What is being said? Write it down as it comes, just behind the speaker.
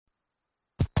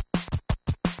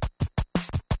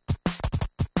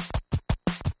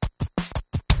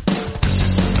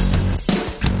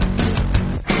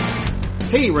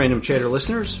Hey, Random Chatter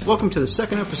listeners. Welcome to the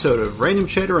second episode of Random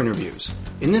Chatter Interviews.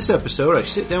 In this episode, I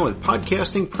sit down with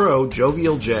podcasting pro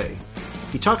Jovial J.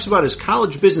 He talks about his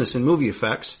college business and movie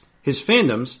effects, his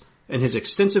fandoms, and his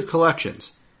extensive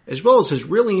collections, as well as his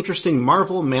really interesting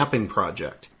Marvel mapping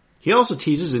project. He also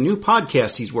teases a new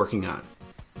podcast he's working on.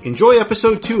 Enjoy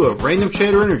episode 2 of Random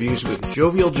Chatter Interviews with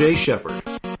Jovial J. Shepard.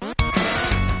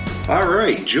 All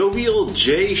right, Jovial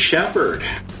J. Shepard.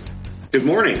 Good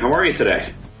morning. How are you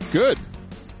today? Good.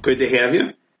 Good to have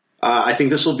you. I think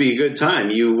this will be a good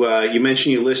time. You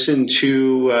mentioned you listened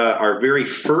to our very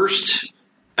first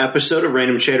episode of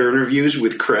Random Chatter Interviews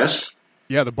with Chris.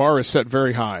 Yeah, the bar is set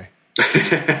very high.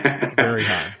 Very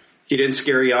high. He didn't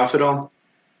scare you off at all?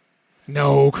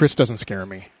 No, Chris doesn't scare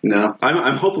me. No,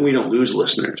 I'm hoping we don't lose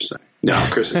listeners. No,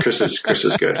 Chris is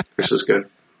good. Chris is good.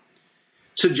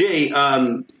 So Jay,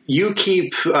 you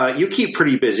keep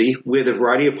pretty busy with a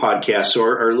variety of podcasts. So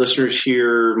our listeners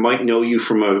here might know you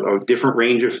from a different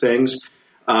range of things.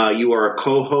 You are a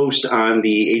co-host on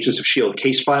the Agents of S.H.I.E.L.D.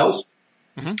 Case Files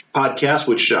podcast,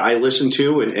 which I listened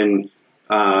to, and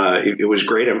it was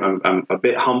great. I'm a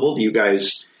bit humbled. You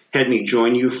guys had me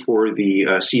join you for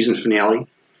the season finale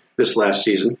this last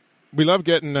season. We love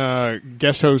getting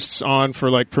guest hosts on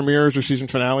for like premieres or season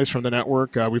finales from the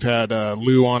network. We've had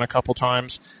Lou on a couple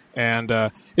times, and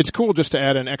it's cool just to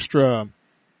add an extra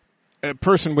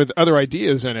person with other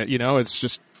ideas in it. You know, it's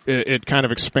just it kind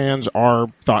of expands our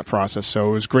thought process. So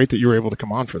it was great that you were able to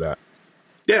come on for that.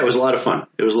 Yeah, it was a lot of fun.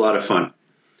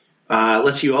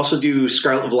 Let's see, you also do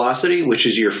Scarlet Velocity, which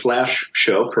is your Flash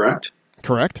show, correct?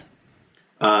 Correct.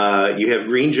 You have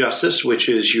Green Justice, which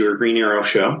is your Green Arrow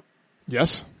show.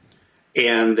 Yes.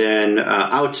 And then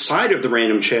outside of the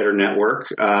Random Chatter Network,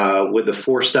 with the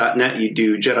Force.net, you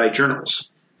do Jedi Journals.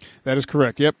 That is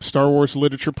correct. Yep, Star Wars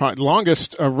literature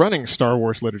longest running Star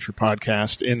Wars literature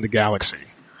podcast in the galaxy.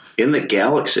 In the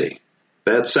galaxy.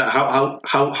 That's how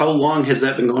long has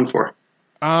that been going for?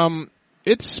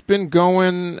 It's been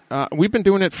going. We've been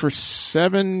doing it for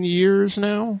 7 years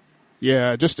now.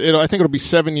 Yeah, I think it'll be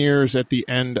 7 years at the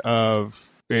end of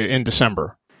in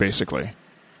December, basically.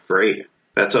 Great.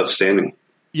 That's outstanding.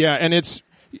 Yeah, and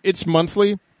it's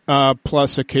monthly,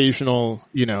 plus occasional,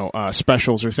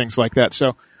 specials or things like that.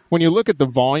 So when you look at the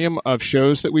volume of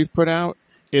shows that we've put out,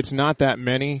 it's not that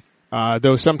many.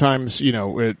 Though sometimes,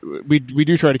 we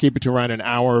do try to keep it to around an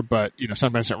hour, but,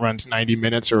 sometimes it runs 90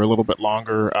 minutes or a little bit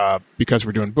longer, because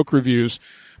we're doing book reviews.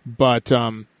 But,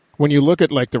 when you look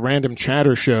at like the Random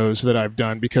Chatter shows that I've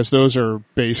done, because those are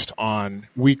based on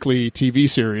weekly TV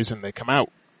series and they come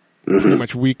out pretty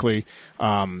much weekly.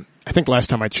 I think last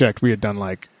time I checked, we had done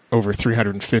like over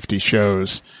 350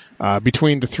 shows,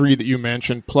 between the three that you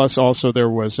mentioned, plus also there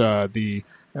was, the,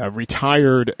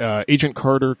 retired, Agent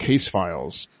Carter Case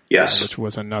Files. Yes. Which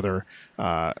was another,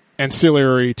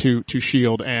 ancillary to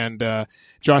S.H.I.E.L.D. And,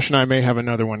 Josh and I may have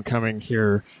another one coming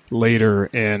here later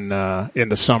in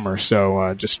the summer.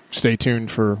 So, just stay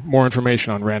tuned for more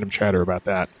information on Random Chatter about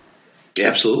that.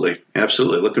 Absolutely.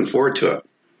 Looking forward to it.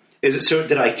 Is it so?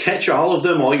 Did I catch all of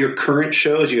them? All your current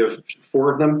shows? You have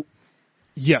 4 of them?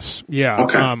 Yes. Yeah.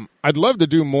 Okay. I'd love to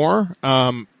do more.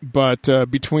 But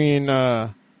between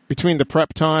the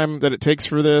prep time that it takes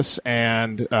for this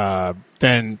and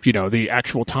then the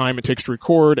actual time it takes to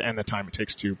record and the time it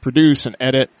takes to produce and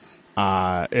edit,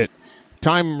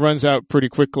 time runs out pretty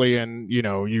quickly, and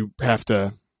you have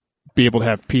to be able to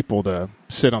have people to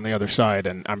sit on the other side.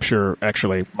 And I'm sure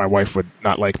actually my wife would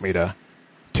not like me to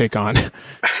take on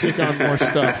more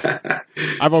stuff.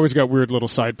 I've always got weird little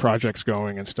side projects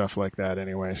going and stuff like that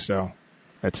anyway. So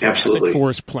that's absolutely. I think 4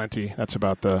 is plenty. That's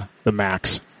about the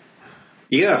max.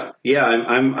 Yeah.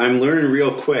 I'm learning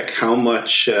real quick how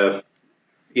much,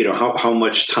 how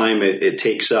much time it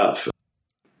takes up.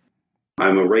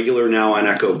 I'm a regular now on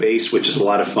Echo Base, which is a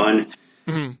lot of fun.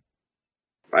 Mm-hmm.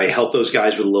 I help those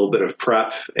guys with a little bit of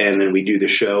prep, and then we do the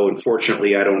show.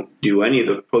 Unfortunately, I don't do any of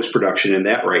the post-production in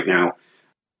that right now.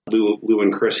 Lou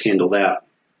and Chris handle that.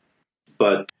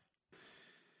 But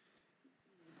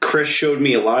Chris showed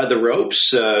me a lot of the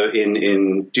ropes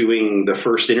in doing the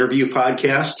first interview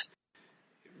podcast.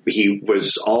 He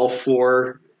was all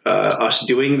for us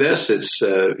doing this. It's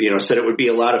said it would be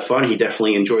a lot of fun. He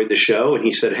definitely enjoyed the show, and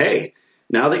he said, "Hey,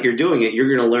 now that you're doing it,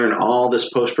 you're going to learn all this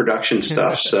post-production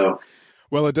stuff." So,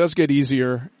 well, it does get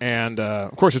easier, and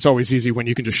of course, it's always easy when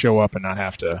you can just show up and not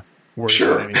have to worry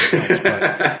about anything else.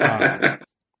 But,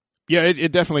 yeah,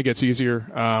 it definitely gets easier,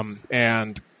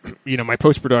 and my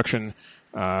post-production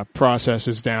process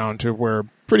is down to where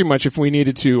pretty much if we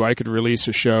needed to, I could release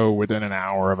a show within an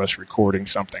hour of us recording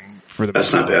something for the.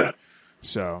 That's not bad.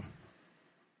 So.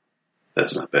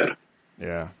 That's not bad.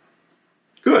 Yeah.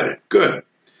 Good.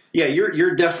 Yeah,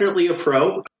 you're definitely a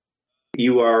pro.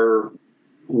 You are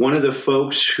one of the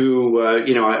folks who,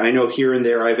 I know here and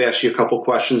there I've asked you a couple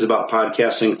questions about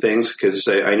podcasting things because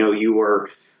I know you are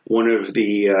one of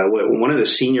the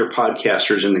senior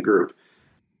podcasters in the group.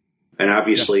 And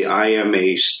obviously I am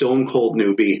a stone cold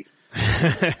newbie.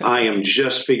 I am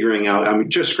just I'm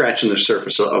just scratching the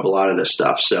surface of a lot of this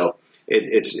stuff. So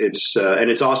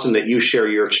it's awesome that you share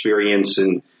your experience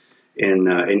and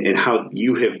how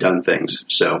you have done things.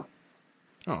 So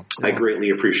I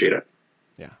greatly appreciate it.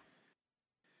 Yeah.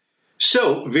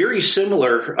 So very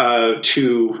similar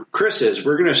to Chris's,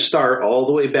 we're going to start all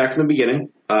the way back in the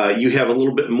beginning. You have a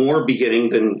little bit more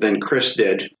beginning than Chris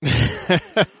did.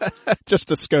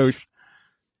 Just a skosh.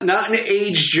 Not an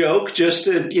age joke, just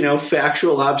a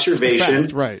factual observation.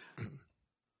 Fact, right.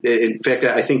 In fact,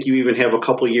 I think you even have a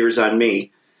couple years on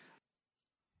me.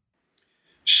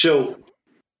 So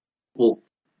we'll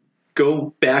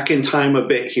go back in time a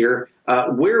bit here.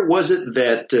 Where was it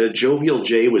that Jovial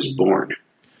J was born?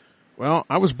 Well,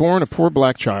 I was born a poor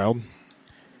black child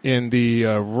in the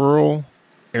rural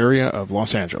area of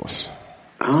Los Angeles.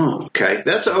 Oh, okay.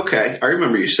 That's okay. I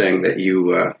remember you saying that you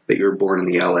were born in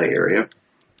the LA area.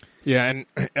 Yeah,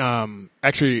 and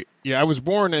actually, I was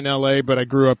born in LA, but I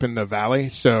grew up in the Valley,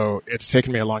 so it's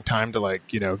taken me a long time to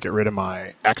get rid of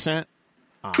my accent.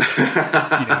 Because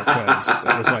it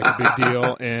was like a big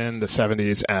deal in the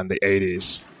 70s and the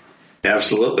 80s.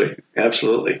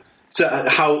 Absolutely. So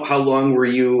how long were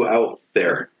you out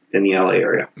there in the LA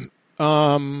area?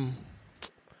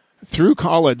 Through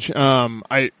college,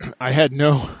 I had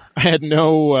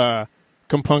no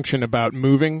compunction about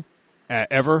moving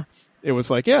ever. It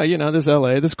was like, this is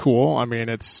LA, this is cool. I mean,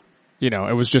 it's,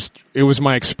 it was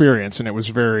my experience and it was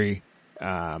very,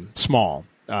 small,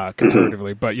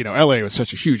 comparatively. But, LA was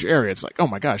such a huge area. It's like, oh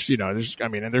my gosh,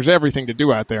 there's everything to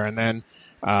do out there. And then,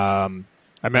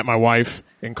 I met my wife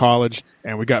in college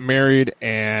and we got married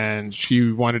and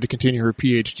she wanted to continue her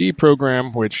PhD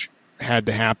program, which had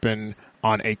to happen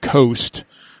on a coast,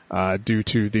 due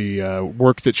to the,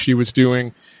 work that she was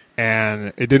doing.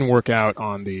 And it didn't work out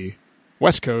on the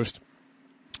West Coast.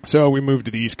 So we moved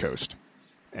to the East Coast.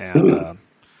 And,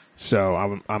 so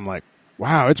I'm like,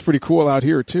 wow, it's pretty cool out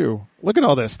here too. Look at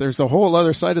all this. There's a whole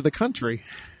other side of the country.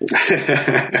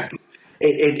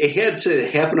 It had to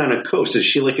happen on a coast. Is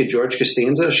she like a George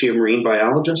Costanza? Is she a marine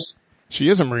biologist? She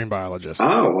is a marine biologist.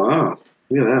 Oh, wow.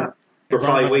 Look at that. We're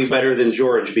probably way better than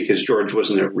George because George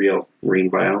wasn't a real marine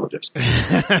biologist.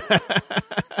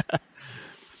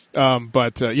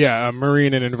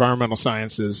 Marine and environmental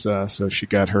sciences. So she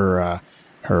got her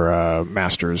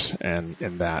master's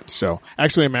in that. So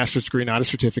actually a master's degree, not a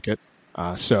certificate.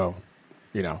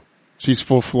 She's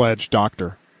full-fledged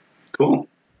doctor. Cool.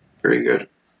 Very good.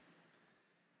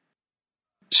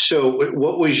 So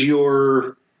what was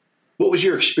your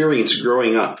experience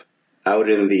growing up out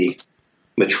in the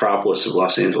metropolis of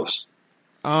Los Angeles?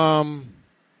 The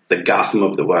Gotham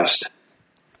of the West.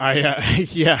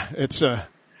 It's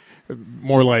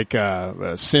more like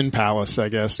a sin palace, I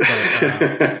guess. But,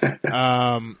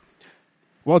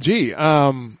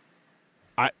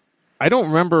 I don't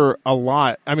remember a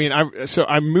lot. I mean,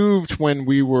 I moved when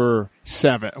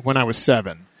I was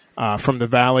 7, from the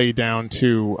Valley down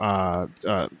to,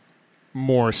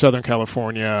 more Southern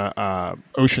California,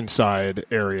 Oceanside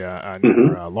area,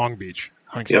 near, Long Beach,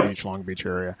 Huntington Beach, Long Beach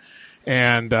area.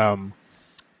 And,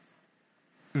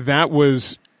 that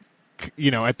was,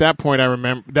 at that point I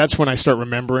remember, that's when I start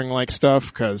remembering like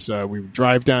stuff because, we would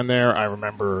drive down there. I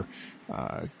remember,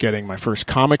 getting my first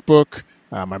comic book.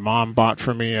 My mom bought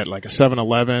for me at like a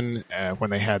 7-Eleven, when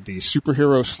they had the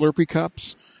superhero Slurpee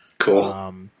cups.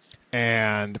 Cool.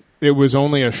 And it was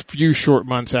only a few short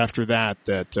months after that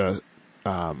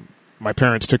my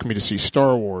parents took me to see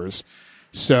Star Wars.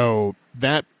 So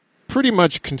that pretty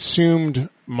much consumed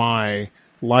my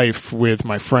life with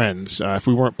my friends. If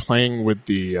we weren't playing with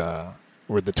the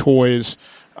toys,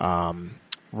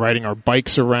 riding our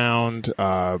bikes around,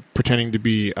 pretending to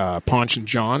be Ponch and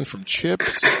John from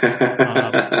Chips,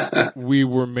 we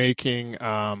were making.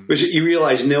 Which you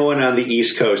realize no one on the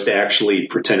East Coast actually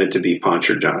pretended to be Ponch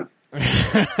or John.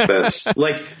 That's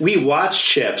like we watched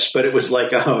Chips, but it was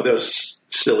like, oh, those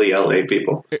silly LA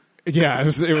people. It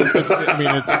was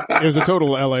a total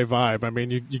LA vibe. I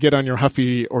mean, you get on your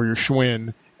Huffy or your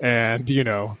Schwinn and, you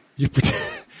pretend.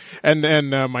 And then,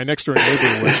 my next door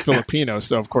neighbor was Filipino.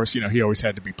 So of course, he always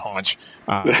had to be Ponch.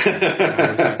 I was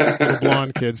a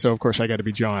blonde kid. So of course I got to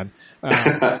be John.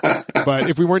 But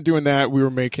if we weren't doing that, we were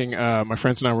making, my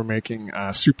friends and I were making,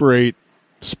 Super 8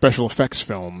 special effects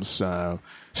films,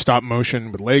 stop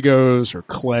motion with Legos or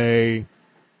clay.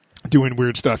 doing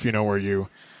weird stuff, where you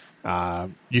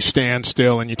stand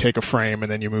still and you take a frame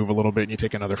and then you move a little bit and you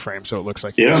take another frame. So it looks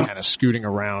like you're just kind of scooting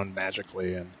around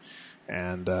magically.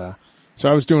 And so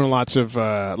I was doing lots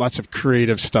of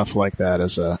creative stuff like that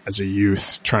as a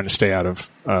youth, trying to stay out of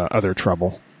other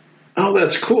trouble. Oh,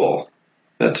 that's cool.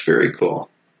 That's very cool.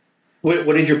 What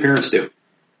did your parents do?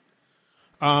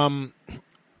 My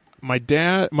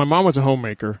mom was a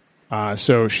homemaker,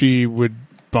 so she would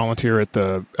volunteer at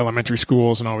the elementary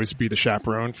schools and always be the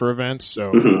chaperone for events.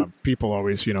 So people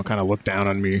always, kind of look down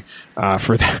on me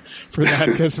for that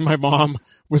because my mom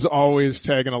was always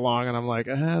tagging along, and I'm like,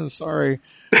 sorry.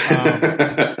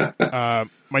 My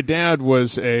dad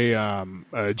was a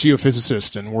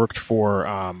geophysicist and worked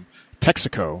for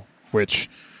Texaco, which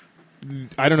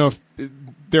I don't know if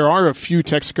there are a few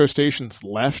Texaco stations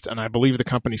left, and I believe the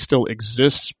company still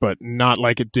exists, but not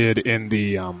like it did in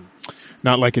the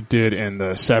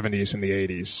 70s and the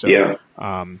 80s. So,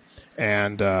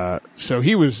 so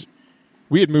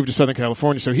we had moved to Southern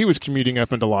California, so he was commuting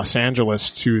up into Los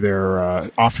Angeles to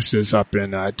their offices up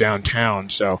in downtown.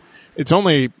 So it's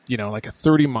only, like a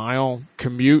 30-mile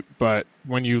commute, but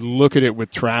when you look at it with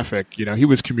traffic, he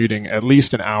was commuting at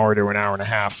least an hour to an hour and a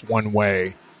half one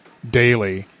way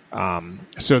daily,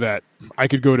 so that I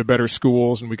could go to better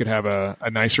schools and we could have a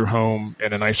nicer home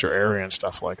in a nicer area and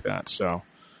stuff like that. So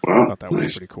I thought that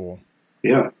was pretty cool.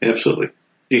 Yeah, absolutely.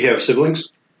 Do you have siblings?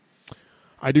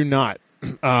 I do not.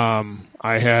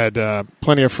 I had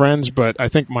plenty of friends, but I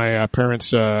think my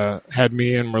parents had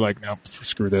me and were like, "No,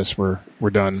 screw this. We're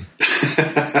done."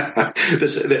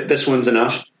 This one's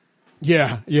enough.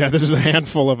 Yeah. This is a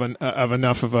handful of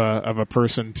enough of a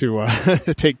person to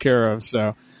take care of.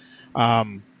 So, I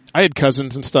had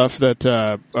cousins and stuff that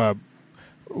I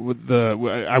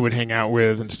would hang out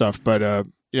with and stuff, but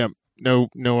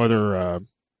no other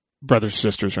brothers,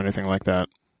 sisters, or anything like that.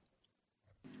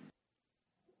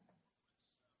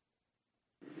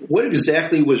 What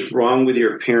exactly was wrong with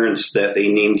your parents that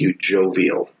they named you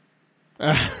Jovial?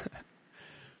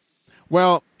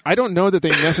 Well, I don't know that they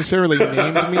necessarily named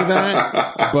me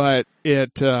that, but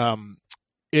it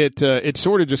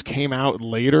sort of just came out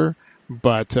later.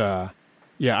 But I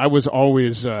was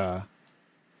always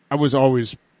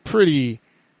pretty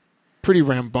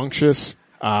rambunctious.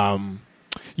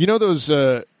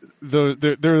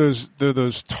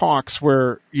 Those talks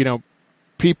where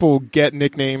people get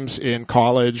nicknames in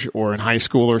college or in high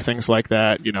school or things like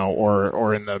that,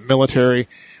 or in the military,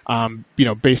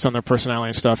 based on their personality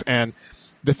and stuff. And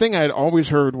the thing I had always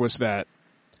heard was that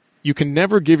you can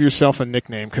never give yourself a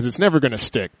nickname because it's never going to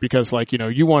stick. Because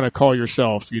you want to call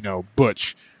yourself,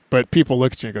 Butch, but people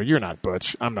look at you and go, "You're not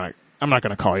Butch. I'm not going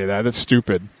to call you that. That's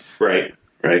stupid." Right.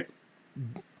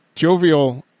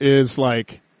 Jovial is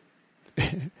like,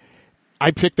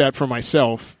 I picked that for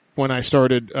myself when I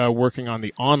started working on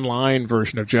the online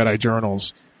version of Jedi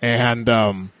Journals,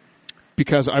 and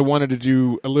because I wanted to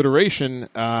do alliteration,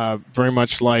 very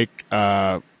much like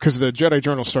because the Jedi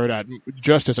Journal started out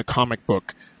just as a comic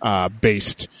book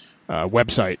based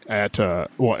website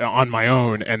on my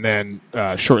own, and then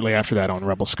shortly after that on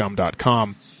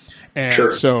rebelscum.com,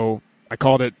 and so I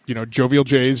called it Jovial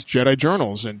J's Jedi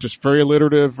Journals, and just very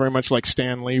alliterative, very much like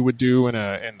Stan Lee would do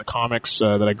in the comics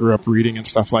that I grew up reading and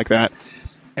stuff like that.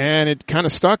 And it kind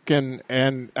of stuck, and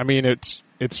I mean,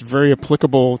 it's very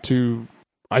applicable to,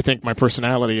 I think, my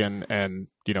personality, and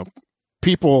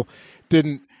people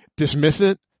didn't dismiss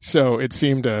it, so it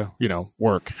seemed to,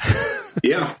 work.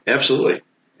 Yeah, absolutely.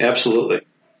 That's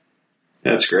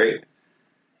great.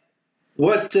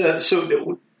 What,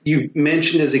 so you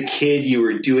mentioned as a kid you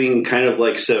were doing kind of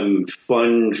like some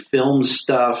fun film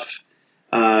stuff,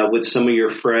 with some of your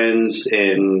friends,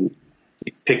 and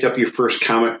you picked up your first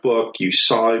comic book. You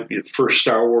saw your first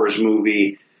Star Wars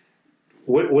movie.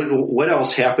 What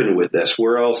else happened with this?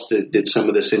 Where else did some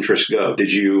of this interest go?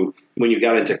 Did you, when you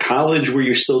got into college, were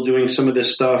you still doing some of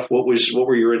this stuff? What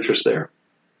were your interests there?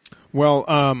 Well,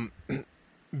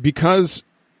 because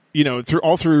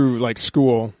through like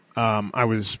school, I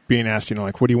was being asked,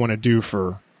 what do you want to do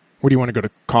what do you want to go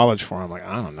to college for? I'm like,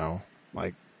 I don't know.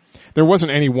 Like, there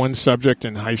wasn't any one subject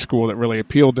in high school that really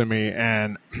appealed to me,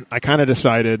 and I kind of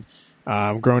decided,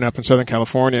 growing up in Southern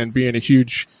California and being a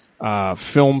huge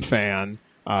film fan,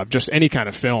 just any kind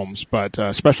of films,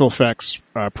 but special effects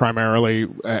primarily,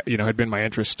 had been my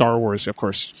interest. Star Wars, of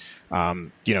course,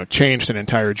 changed an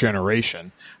entire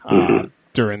generation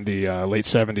during the late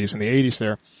 70s and the 80s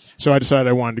there. So I decided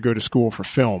I wanted to go to school for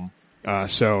film.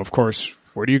 So, of course,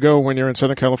 where do you go when you're in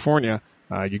Southern California?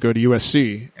 You go to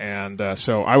USC, and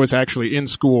so I was actually in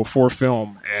school for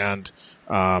film, and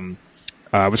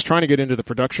I was trying to get into the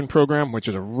production program, which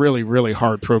is a really, really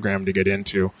hard program to get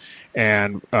into.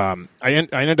 And I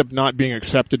ended up not being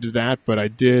accepted to that, but I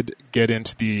did get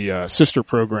into the sister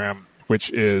program,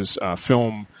 which is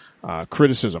film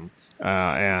criticism.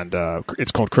 And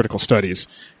it's called Critical Studies.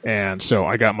 And so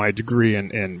I got my degree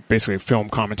in basically film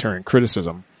commentary and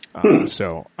criticism.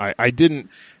 So I didn't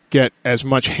get as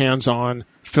much hands-on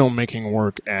filmmaking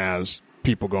work as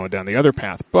people going down the other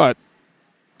path. But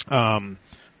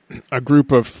a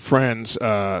group of friends,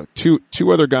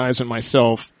 two other guys and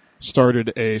myself,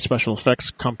 started a special effects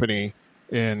company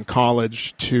in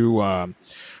college to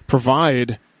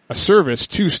provide a service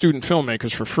to student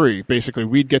filmmakers for free. Basically,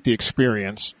 we'd get the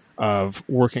experience of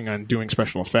working on doing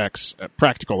special effects,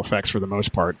 practical effects for the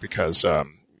most part, because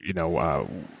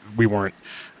we weren't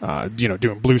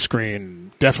doing blue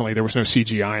screen. Definitely, there was no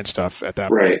CGI and stuff at that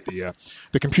right. point.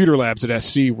 The computer labs at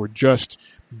SC were just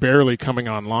barely coming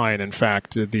online. In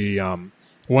fact,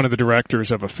 one of the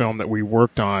directors of a film that we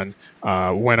worked on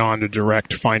went on to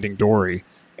direct Finding Dory.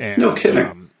 And, no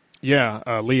kidding. Lee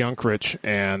Unkrich,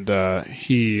 and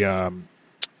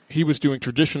he was doing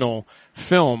traditional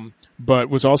film, but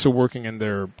was also working in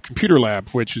their computer lab,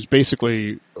 which is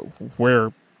basically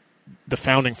where the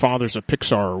founding fathers of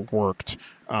Pixar worked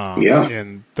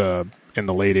in the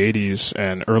late 80s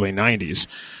and early 90s.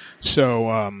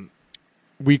 So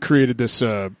we created this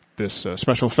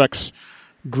special effects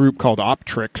group called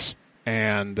Optrix,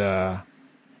 and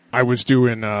I was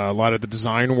doing a lot of the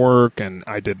design work, and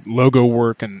I did logo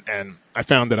work, and I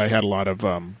found that I had a lot of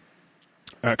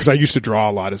because I used to draw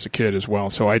a lot as a kid as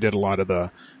well, so I did a lot of the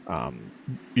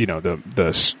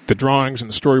drawings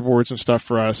and the storyboards and stuff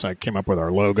for us. I came up with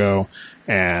our logo,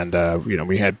 and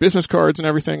we had business cards and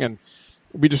everything, and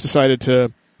we just decided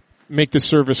to make this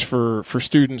service for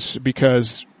students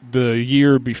because the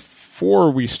year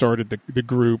before we started the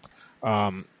group,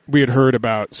 we had heard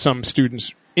about some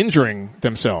students injuring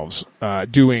themselves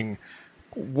doing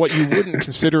what you wouldn't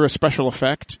consider a special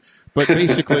effect, but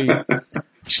basically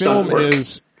film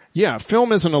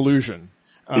is an illusion.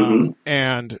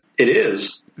 And it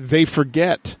is. They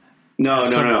forget.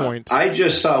 No. Point. I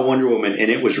just saw Wonder Woman and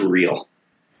it was real.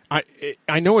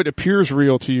 I know it appears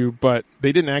real to you, but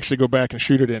they didn't actually go back and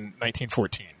shoot it in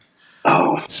 1914.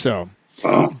 Oh. So,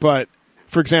 but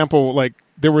for example, like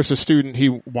there was a student, he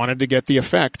wanted to get the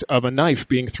effect of a knife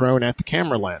being thrown at the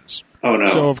camera lens. Oh no.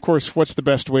 So of course, what's the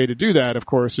best way to do that? Of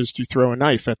course, is to throw a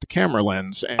knife at the camera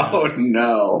lens. And oh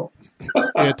no.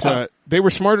 They were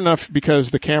smart enough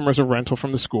because the camera's a rental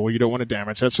from the school. You don't want to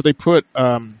damage that. So they put,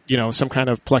 some kind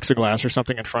of plexiglass or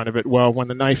something in front of it. Well, when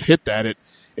the knife hit that,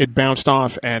 it bounced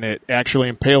off and it actually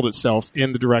impaled itself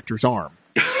in the director's arm.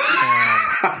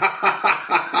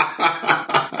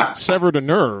 And severed a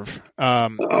nerve.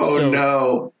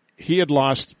 No. He had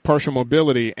lost partial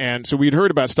mobility. And so we'd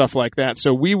heard about stuff like that.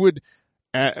 So we would,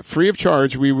 free of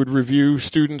charge, we would review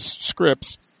students'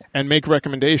 scripts and make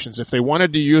recommendations. If they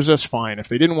wanted to use us, fine. If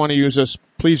they didn't want to use us,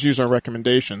 please use our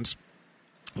recommendations.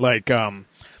 Like,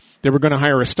 they were going to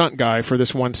hire a stunt guy for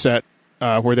this one set,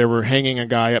 where they were hanging a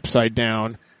guy upside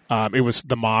down.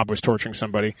 The mob was torturing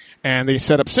somebody, and they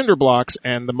set up cinder blocks,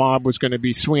 and the mob was going to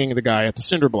be swinging the guy at the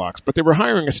cinder blocks. But they were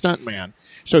hiring a stunt man,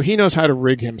 so he knows how to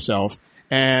rig himself.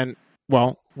 And,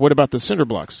 well, what about the cinder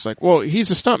blocks? It's like, well, he's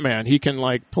a stunt man. He can,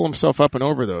 pull himself up and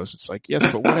over those. It's like, yes,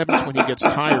 but what happens when he gets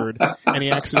tired and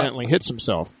he accidentally hits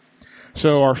himself?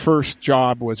 So our first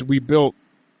job was we built,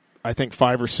 I think,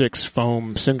 5 or 6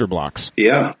 foam cinder blocks.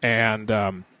 Yeah. And,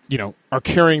 are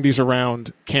carrying these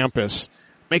around campus,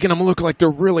 making them look like they're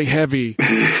really heavy.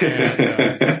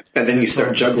 And then you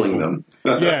start juggling them.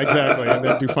 Yeah, exactly. And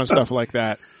then do fun stuff like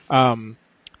that.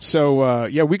 So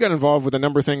we got involved with a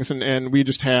number of things, and we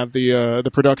just had the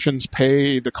productions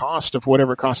pay the cost of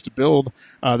whatever it cost to build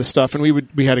the stuff. And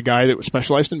we had a guy that was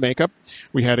specialized in makeup.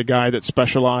 We had a guy that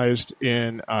specialized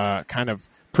in kind of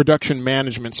production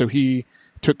management. So he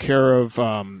took care of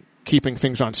keeping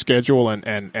things on schedule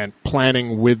and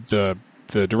planning with the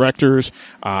directors.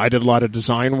 I did a lot of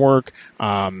design work,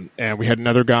 and we had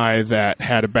another guy that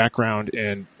had a background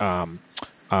in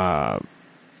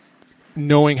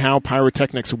knowing how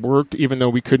pyrotechnics worked, even though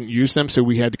we couldn't use them. So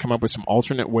we had to come up with some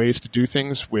alternate ways to do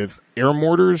things with air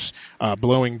mortars,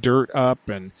 blowing dirt up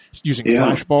and using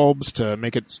flash bulbs to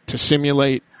make it, to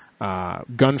simulate,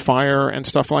 gunfire and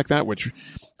stuff like that, which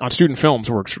on student films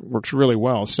works really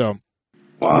well. So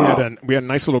we had a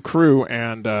nice little crew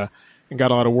and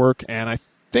got a lot of work. And I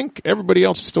think everybody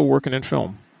else is still working in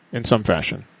film in some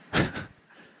fashion.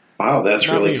 Wow. That's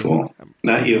really cool.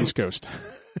 Not you. East Coast.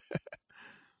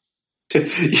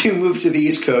 You moved to the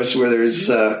East Coast where there's,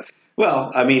 the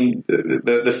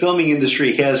filming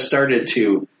industry has started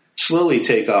to slowly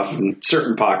take off in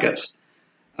certain pockets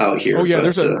out here. Oh yeah,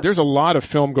 but, there's a lot of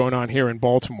film going on here in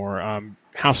Baltimore.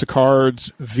 House of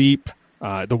Cards, Veep,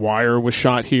 The Wire was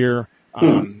shot here.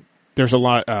 There's a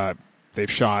lot.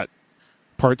 They've shot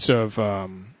parts of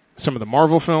some of the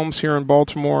Marvel films here in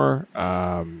Baltimore.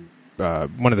 One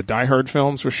of the Die Hard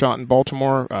films was shot in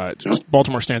Baltimore.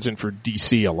 Baltimore stands in for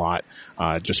DC a lot,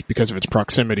 just because of its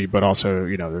proximity, but also,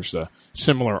 there's a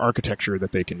similar architecture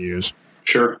that they can use.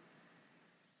 Sure.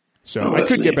 So I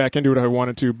could get back into it if I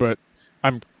wanted to, but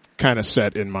I'm kind of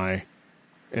set in my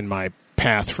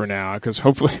path for now, because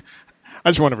hopefully I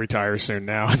just want to retire soon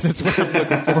now. That's what I'm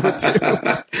looking forward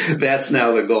to. That's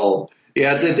now the goal.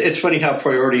 Yeah, it's funny how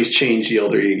priorities change the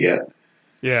older you get.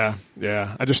 Yeah.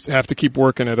 I just have to keep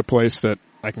working at a place that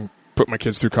I can put my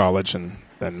kids through college, and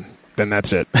then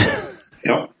that's it.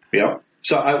 Yep.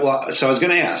 So I was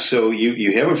going to ask. So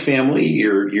you have a family.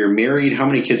 You're married. How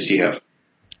many kids do you have?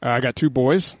 I got 2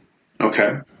 boys.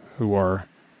 Okay. Who are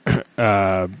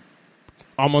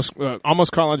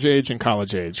almost college age and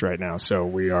college age right now. So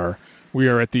we are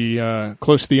at the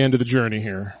close to the end of the journey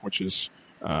here, which is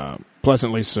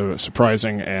pleasantly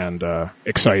surprising and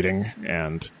exciting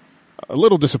and a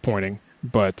little disappointing,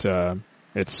 but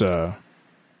it's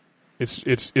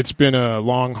been a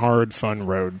long, hard, fun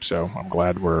road. So I'm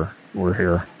glad we're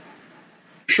here.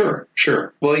 Sure.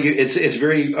 Well, it's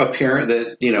very apparent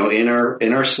that,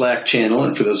 in our Slack channel,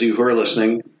 and for those of you who are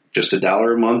listening, just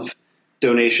 $1 a month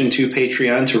donation to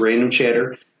Patreon to Random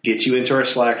Chatter gets you into our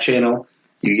Slack channel.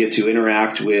 You get to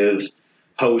interact with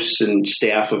hosts and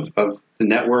staff of the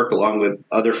network along with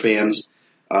other fans.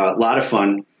 A lot of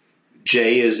fun.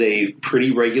 Jay is a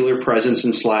pretty regular presence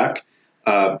in Slack.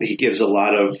 He gives a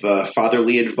lot of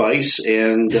fatherly advice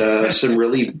and some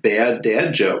really bad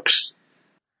dad jokes.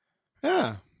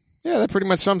 Yeah, that pretty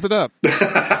much sums it up.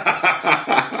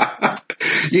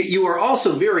 You are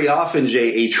also very often,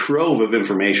 Jay, a trove of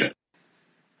information.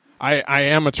 I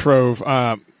am a trove.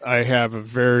 I have a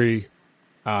very,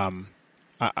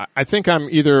 I think I'm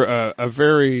either a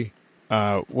very,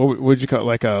 what would you call it,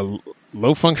 like a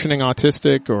low functioning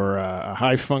autistic or a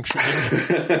high functioning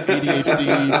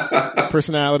ADHD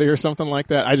personality or something like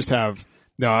that.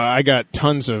 I got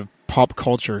tons of pop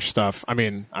culture stuff. I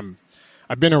mean,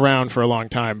 I've been around for a long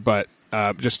time, but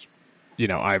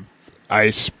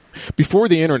before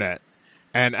the internet,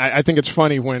 and I think it's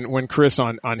funny when Chris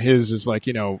on his is like,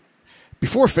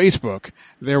 before Facebook,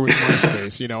 there was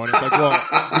MySpace, and it's like,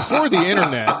 well, before the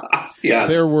internet, yes,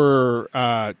 there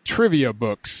were trivia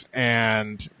books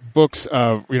and books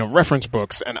of, reference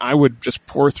books, and I would just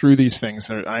pour through these things.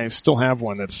 I still have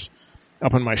one that's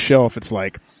up on my shelf. It's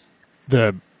like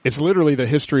it's literally the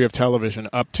history of television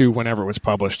up to whenever it was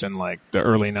published in like the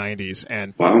early 90s.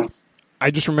 And wow. I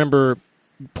just remember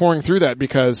pouring through that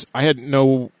because I had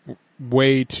no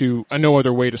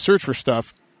other way to search for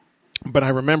stuff. But I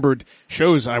remembered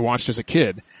shows I watched as a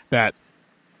kid that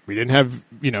we didn't have,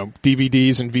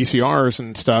 DVDs and VCRs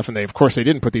and stuff. And they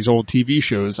didn't put these old TV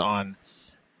shows on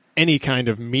any kind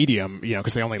of medium,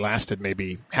 because they only lasted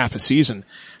maybe half a season.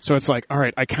 So it's like, all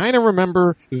right, I kind of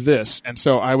remember this. And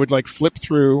so I would like flip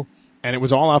through, and it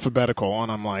was all alphabetical.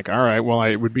 And I'm like, all right, well,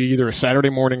 it would be either a Saturday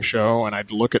morning show, and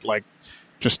I'd look at like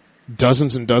just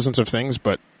dozens and dozens of things,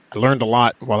 but I learned a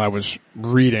lot while I was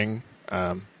reading,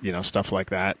 stuff like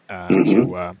that,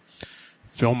 to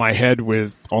fill my head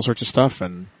with all sorts of stuff,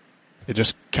 and it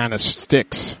just kind of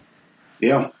sticks.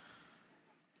 Yeah.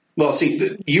 Well,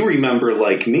 see, you remember,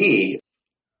 like me,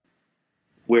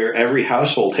 where every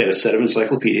household had a set of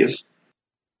encyclopedias.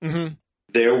 Mm-hmm.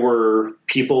 There were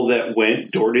people that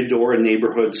went door to door in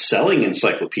neighborhoods selling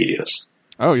encyclopedias.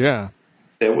 Oh, yeah.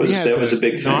 That was a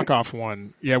big thing. Knockoff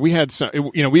one. Yeah, we had some,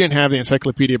 we didn't have the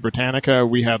Encyclopedia Britannica.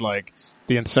 We had like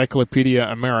the Encyclopedia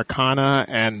Americana,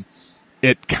 and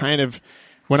it kind of,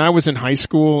 when I was in high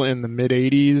school in the mid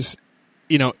 80s,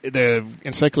 the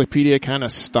encyclopedia kind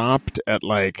of stopped at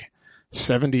like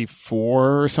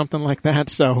 74 or something like that.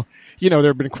 So, there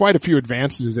have been quite a few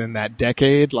advances in that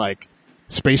decade, like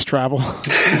space travel,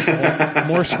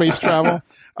 more space travel.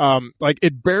 Like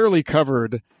it barely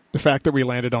covered the fact that we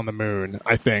landed on the moon,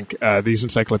 I think, these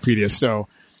encyclopedias. So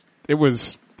it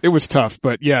was tough,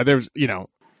 but yeah,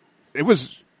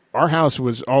 our house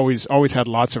was always had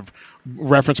lots of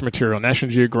reference material,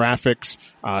 National Geographics,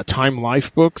 Time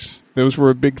Life books. Those were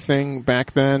a big thing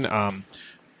back then.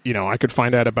 I could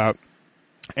find out about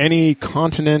any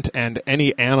continent and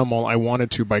any animal I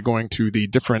wanted to by going to the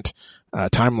different,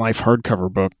 Time Life hardcover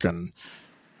book and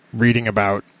reading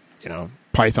about,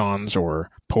 pythons or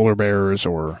polar bears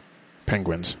or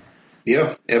penguins.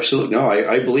 Yeah, absolutely. No,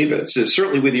 I believe it. So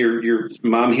certainly with your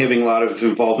mom having a lot of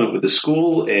involvement with the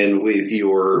school and with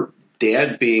your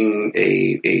dad being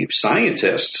a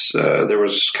scientist, there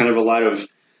was kind of a lot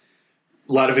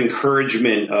of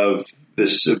encouragement of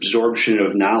this absorption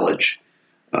of knowledge.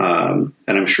 And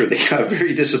I'm sure they got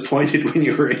very disappointed when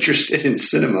you were interested in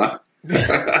cinema.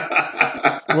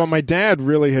 Well, my dad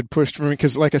really had pushed for me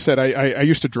because, like I said, I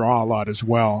used to draw a lot as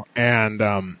well.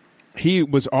 And he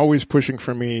was always pushing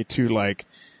for me to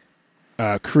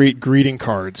create greeting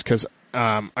cards because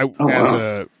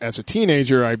as a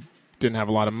teenager, I didn't have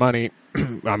a lot of money.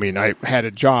 I mean, I had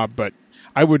a job, but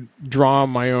I would draw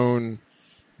my own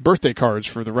birthday cards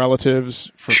for the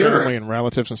relatives, for family and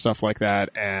relatives and stuff like that.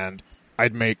 And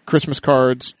I'd make Christmas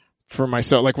cards for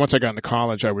myself. Like once I got into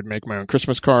college, I would make my own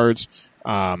Christmas cards.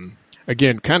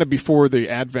 Again, kind of before the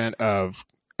advent of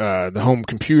the home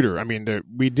computer. I mean,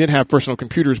 we did have personal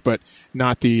computers, but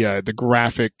not the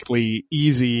graphically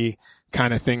easy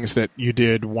kind of things that you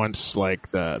did once like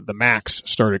the Macs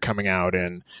started coming out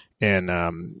in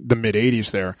the mid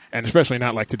 80s there. And especially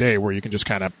not like today where you can just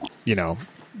kind of,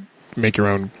 make your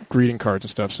own greeting cards and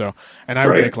stuff. So, and I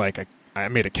would make I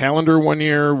made a calendar one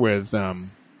year with 12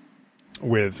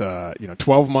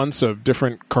 months of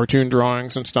different cartoon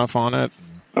drawings and stuff on it.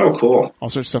 Oh, cool. All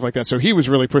sorts of stuff like that. So he was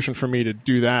really pushing for me to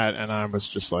do that. And I was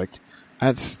just like,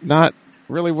 that's not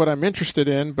really what I'm interested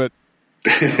in, but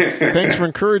thanks for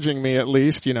encouraging me at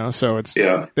least, so it's,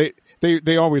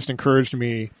 they always encouraged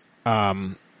me,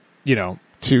 to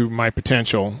my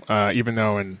potential, even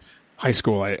though in high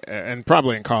school and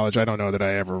probably in college, I don't know that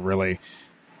I ever really,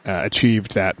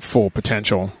 achieved that full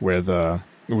potential with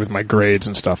my grades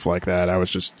and stuff like that.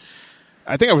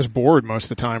 I think I was bored most of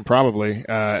the time, probably,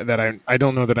 that I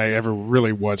don't know that I ever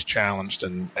really was challenged.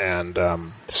 And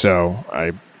so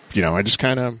I just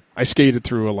I skated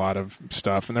through a lot of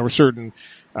stuff, and there were certain,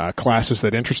 classes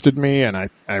that interested me, and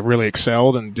I really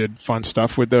excelled and did fun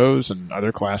stuff with those, and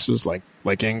other classes like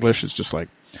English is just like,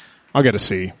 I'll get a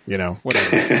C,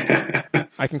 whatever.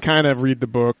 I can kind of read the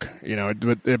book,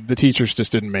 but the teachers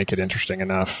just didn't make it interesting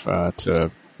enough, to,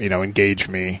 engage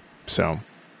me. So.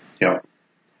 Yeah.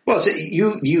 Well, so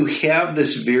you have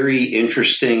this very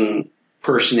interesting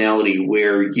personality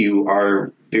where you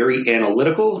are very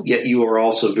analytical, yet you are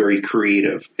also very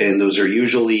creative. And those are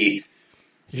usually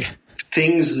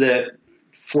things that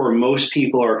for most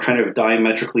people are kind of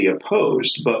diametrically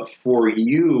opposed. But for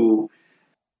you,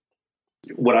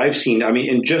 what I've seen,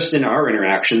 and just in our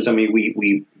interactions,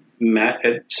 we met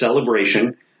at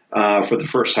Celebration for the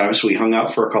first time. So we hung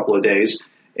out for a couple of days.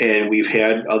 And we've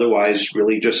had otherwise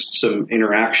really just some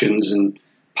interactions and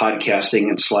podcasting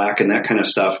and Slack and that kind of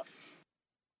stuff.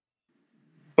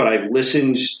 But I've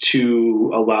listened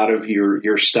to a lot of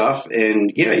your stuff.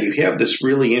 And, you have this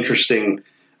really interesting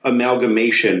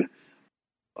amalgamation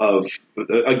of,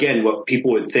 again, what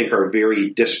people would think are very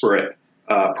disparate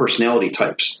personality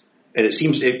types. And it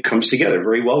seems it comes together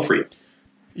very well for you.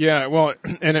 Yeah, well,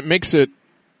 and it makes it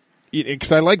 –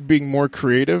 because I like being more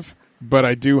creative, but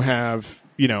I do have –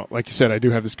 like you said, I do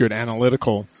have this good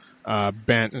analytical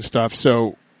bent and stuff.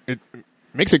 So it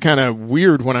makes it kind of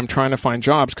weird when I'm trying to find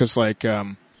jobs because,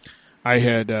 I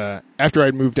had after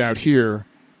I'd moved out here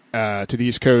to the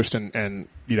East Coast and kind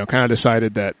of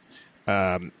decided that,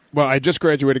 I just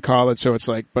graduated college, so it's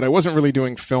like, but I wasn't really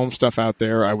doing film stuff out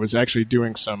there. I was actually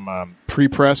doing some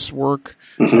pre-press work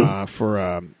for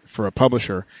a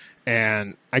publisher,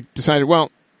 and I decided,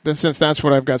 since that's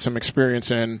what I've got some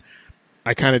experience in,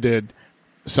 I kind of did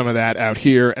some of that out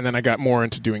here, and then I got more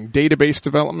into doing database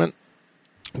development,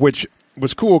 which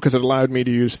was cool because it allowed me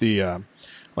to use the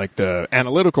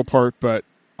analytical part, but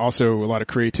also a lot of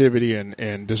creativity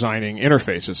and designing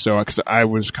interfaces. So because I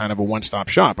was kind of a one-stop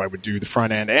shop, I would do the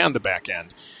front end and the back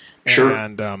end. Sure.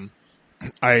 And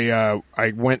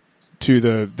I went to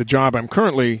the job I'm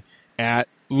currently at,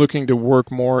 looking to work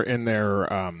more in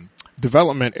their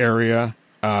development area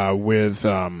with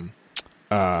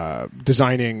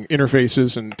designing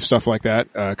interfaces and stuff like that,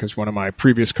 because one of my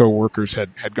previous coworkers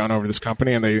had gone over to this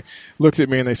company, and they looked at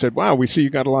me and they said, "Wow, we see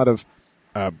you got a lot of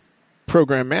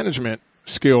program management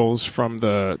skills from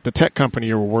the tech company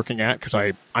you were working at," because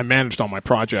I managed all my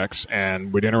projects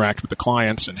and would interact with the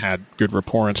clients and had good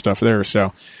rapport and stuff there.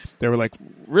 So they were like,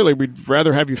 "Really, we'd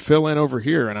rather have you fill in over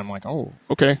here." And I'm like, "Oh,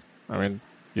 okay."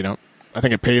 I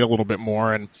think it paid a little bit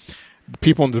more, and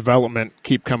people in development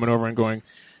keep coming over and going,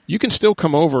 "You can still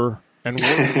come over and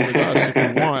work with us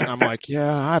if you want." I'm like,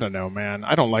 "Yeah, I don't know, man.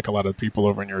 I don't like a lot of people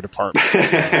over in your department."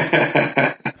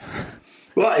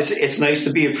 Well, it's nice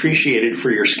to be appreciated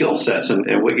for your skill sets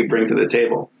and what you bring to the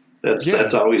table.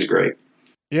 That's always great.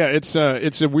 Yeah, it's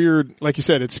a weird, like you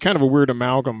said, it's kind of a weird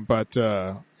amalgam, but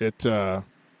I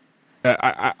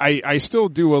still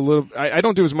do a little. I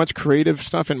don't do as much creative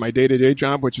stuff in my day-to-day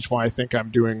job, which is why I think I'm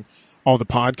doing all the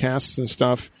podcasts and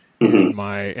stuff in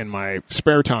my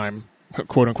spare time,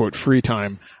 quote unquote free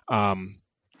time.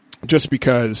 Just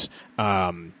because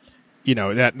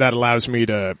that allows me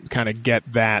to kind of get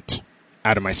that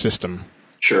out of my system.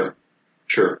 Sure.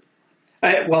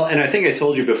 And I think I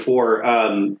told you before,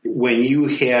 when you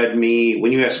asked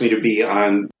me to be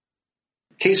on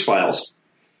Case Files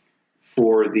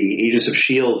for the Agents of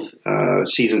S.H.I.E.L.D.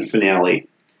 Season finale,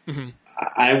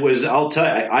 I was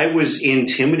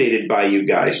intimidated by you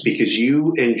guys because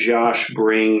you and Josh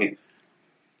bring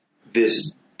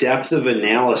this depth of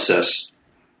analysis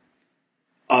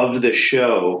of the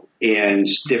show and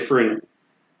different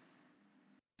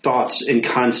thoughts and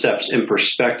concepts and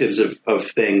perspectives of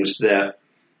things that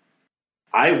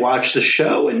I watch the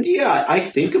show and I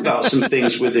think about some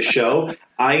things with the show.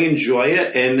 I enjoy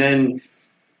it. And then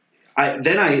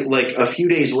I like a few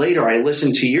days later, I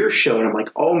listen to your show and I'm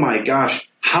like, oh my gosh,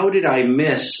 how did I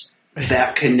miss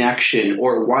that connection?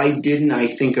 Or why didn't I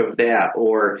think of that?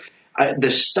 Or the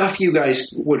stuff you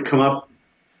guys would come up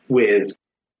with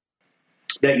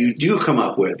that you do come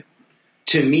up with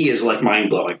to me is like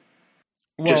mind blowing.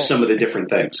 Just some of the different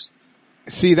things.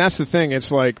 See, that's the thing.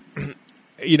 It's like,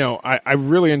 I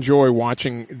really enjoy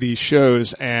watching these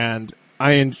shows, and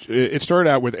it started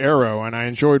out with Arrow, and I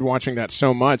enjoyed watching that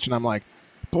so much, and I'm like,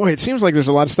 boy, it seems like there's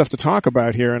a lot of stuff to talk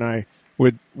about here, and I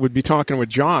would be talking with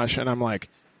Josh, and I'm like,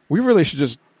 we really should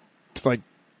just, like,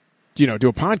 do a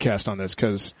podcast on this,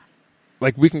 because,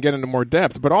 like, we can get into more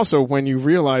depth, but also when you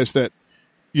realize that,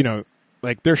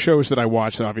 like, there's shows that I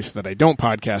watch that obviously that I don't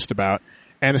podcast about,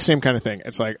 and the same kind of thing.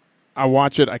 It's like, I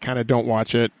watch it, I kind of don't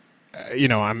watch it.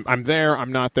 I'm there,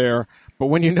 I'm not there. But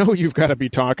when you've got to be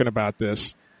talking about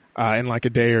this in like a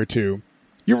day or two,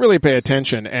 you really pay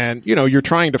attention, and you're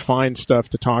trying to find stuff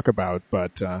to talk about.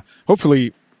 But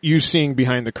hopefully, you seeing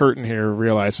behind the curtain here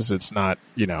realizes it's not,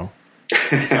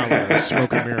 it's not like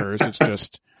smoke and mirrors.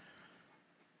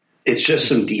 It's just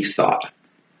some deep thought.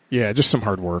 Yeah, just some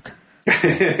hard work.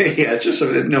 Yeah, just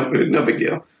no big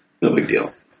deal. No big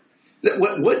deal.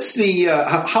 What's the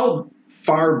how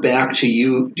far back do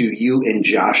you and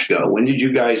Josh go? When did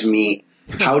you guys meet?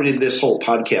 How did this whole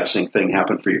podcasting thing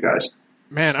happen for you guys?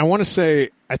 Man, I want to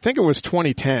say I think it was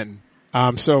 2010.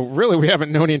 So really, we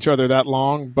haven't known each other that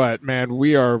long, but man,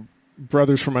 we are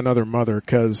brothers from another mother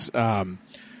because I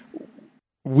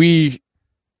can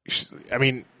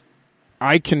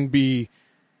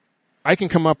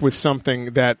come up with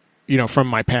something that from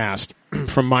my past,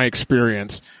 from my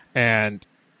experience, and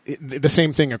the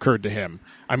same thing occurred to him.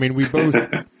 I mean, we both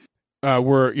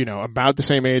were, about the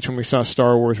same age when we saw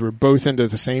Star Wars. We were both into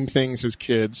the same things as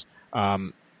kids.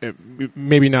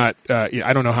 Maybe not,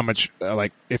 I don't know how much,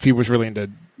 if he was really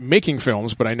into making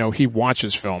films, but I know he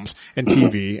watches films and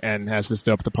TV and has this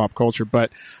depth of pop culture. But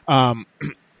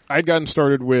I'd gotten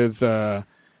started with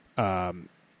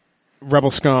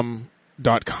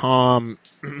RebelScum.com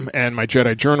and my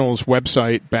Jedi Journals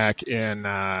website back in,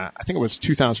 I think it was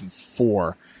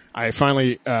 2004. I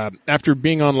finally, after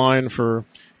being online for,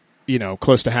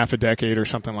 close to half a decade or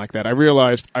something like that, I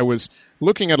realized I was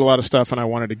looking at a lot of stuff and I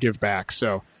wanted to give back.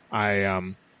 So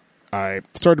I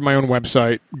started my own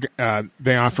website.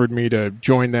 They offered me to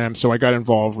join them. So I got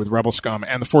involved with Rebel Scum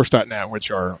and the Force.net,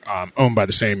 which are, owned by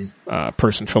the same,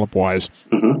 person, Philip Wise.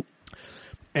 Mm-hmm.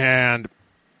 And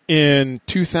in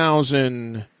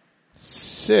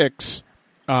 2006,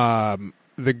 the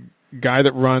guy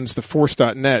that runs the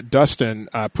Force.net, Dustin,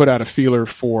 put out a feeler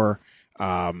for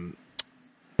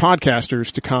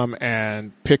podcasters to come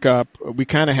and pick up. We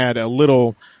kind of had a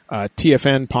little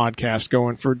TFN podcast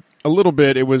going for a little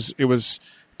bit. It was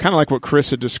kind of like what Chris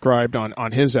had described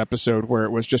on his episode, where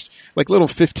it was just like little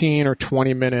 15 or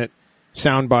 20 minute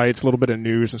sound bites, a little bit of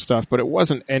news and stuff, but it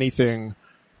wasn't anything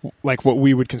like what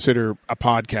we would consider a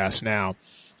podcast now.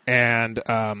 And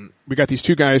we got these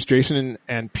two guys, Jason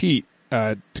and Pete,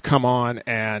 to come on,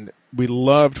 and we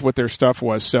loved what their stuff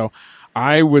was. So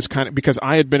I was because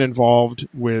I had been involved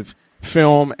with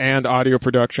film and audio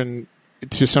production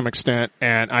to some extent,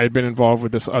 and I had been involved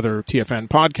with this other TFN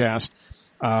podcast.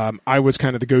 I was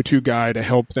kind of the go-to guy to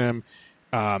help them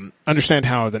understand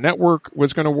how the network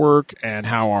was going to work and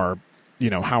how our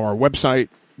website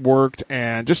worked,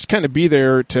 and just kind of be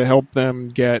there to help them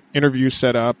get interviews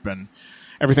set up and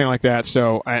everything like that.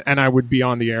 So, and I would be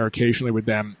on the air occasionally with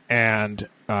them. And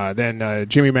then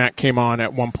Jimmy Mack came on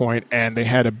at one point, and they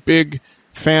had a big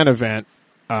fan event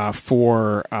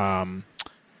for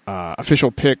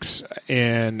official picks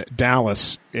in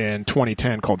Dallas in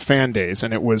 2010 called Fan Days,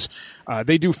 and it was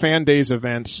they do Fan Days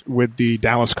events with the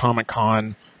Dallas Comic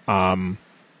Con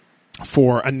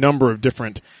for a number of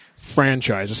different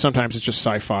franchises. Sometimes it's just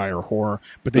sci-fi or horror,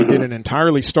 but they did an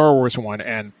entirely Star Wars one,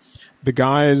 and the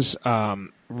guys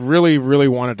really, really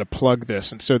wanted to plug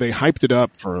this, and so they hyped it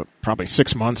up for probably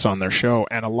 6 months on their show,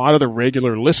 and a lot of the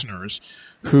regular listeners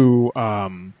who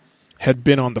had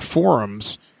been on the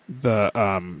forums,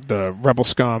 the Rebel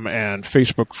Scum and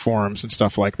Facebook forums and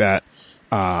stuff like that,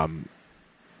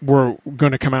 were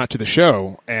going to come out to the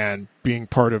show. And being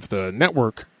part of the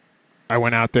network, I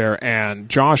went out there, and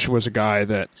Josh was a guy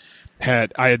that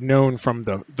I had known from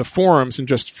the forums, and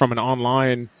just from an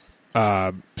online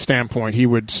standpoint, he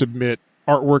would submit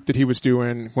artwork that he was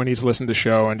doing when he's listened to the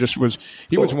show, and just was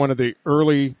one of the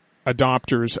early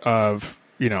adopters of,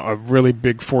 a really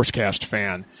big Forcecast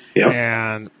fan. Yep.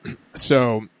 And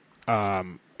so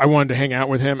I wanted to hang out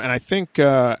with him, and I think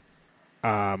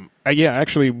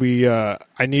actually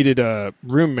I needed a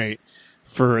roommate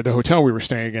for the hotel we were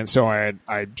staying in, so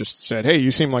I just said, hey,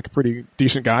 you seem like a pretty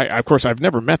decent guy. Of course, I've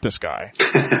never met this guy,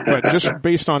 but just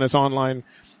based on his online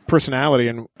personality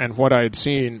and what I had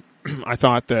seen, I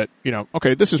thought that,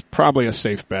 okay, this is probably a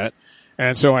safe bet.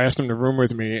 And so I asked him to room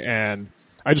with me, and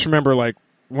I just remember, like,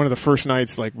 one of the first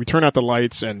nights, like, we turned out the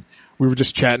lights and we were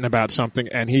just chatting about something,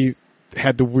 and he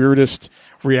had the weirdest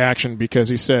reaction because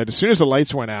he said, as soon as the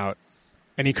lights went out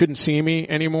and he couldn't see me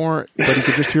anymore, but he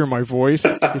could just hear my voice,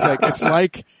 he's like, it's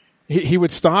like he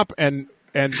would stop and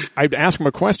I'd ask him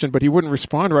a question, but he wouldn't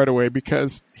respond right away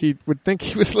because he would think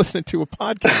he was listening to a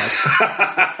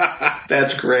podcast.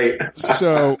 That's great.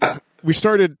 So we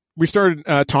started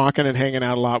talking and hanging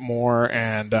out a lot more,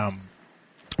 and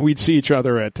we'd see each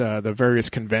other at the various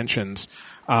conventions,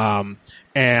 and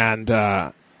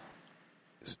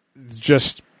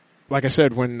just like I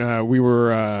said, when we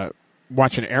were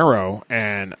watching Arrow,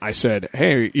 and I said,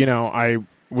 hey, I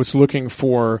was looking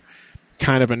for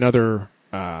kind of another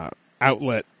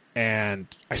outlet, and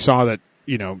I saw that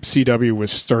CW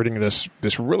was starting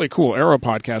this really cool Arrow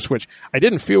podcast, which I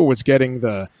didn't feel was getting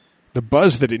the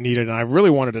buzz that it needed, and I really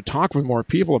wanted to talk with more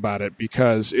people about it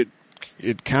because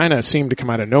it kind of seemed to come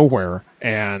out of nowhere,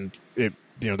 and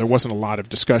there wasn't a lot of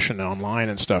discussion online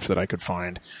and stuff that I could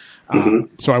find.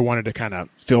 So I wanted to kind of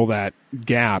fill that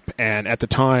gap, and at the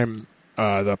time,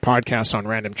 the podcast on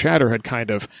Random Chatter had kind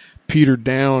of petered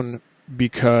down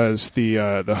because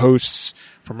the hosts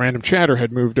from Random Chatter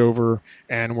had moved over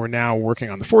and were now working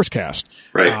on the Forcecast.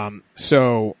 Right.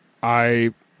 So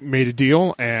I made a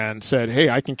deal and said, hey,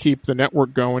 I can keep the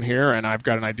network going here, and I've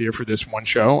got an idea for this one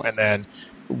show. And then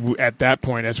at that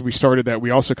point, as we started that, we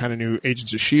also kind of knew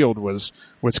Agents of S.H.I.E.L.D.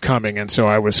 was coming, and so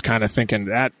I was kind of thinking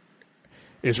that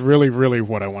is really, really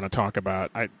what I want to talk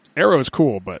about. Arrow is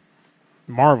cool, but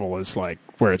Marvel is like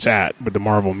where it's at with the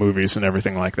Marvel movies and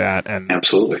everything like that. And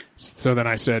absolutely. So then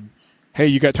I said, hey,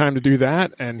 you got time to do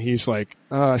that? And he's like,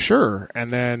 sure. And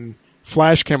then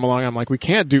Flash came along. I'm like, we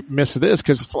can't miss this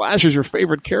because Flash is your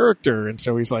favorite character. And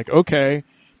so he's like, okay.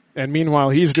 And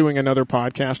meanwhile, he's doing another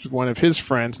podcast with one of his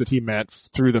friends that he met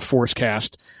through the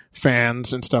Forcecast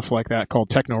fans and stuff like that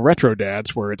called Techno Retro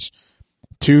Dads, where it's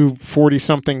two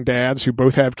 40-something dads who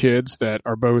both have kids that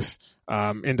are both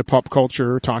into pop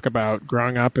culture, talk about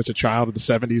growing up as a child of the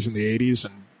 70s and the 80s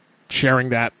and sharing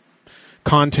that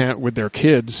content with their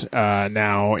kids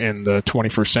now in the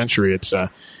 21st century. It's a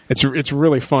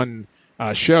really fun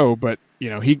show, but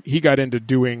he got into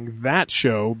doing that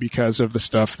show because of the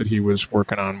stuff that he was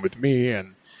working on with me,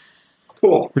 and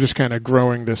cool. We're just kind of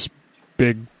growing this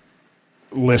big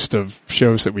list of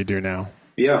shows that we do now.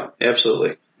 Yeah,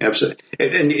 absolutely. Absolutely.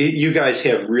 And you guys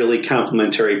have really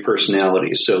complementary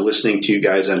personalities. So listening to you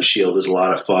guys on S.H.I.E.L.D. is a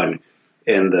lot of fun.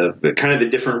 And the kind of the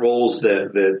different roles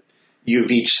that you've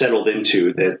each settled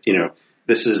into, that,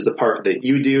 this is the part that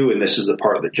you do and this is the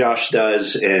part that Josh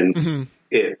does. And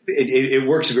it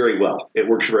works very well. It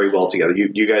works very well together.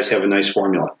 You guys have a nice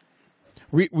formula.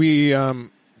 We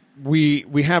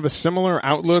have a similar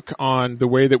outlook on the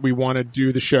way that we want to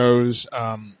do the shows.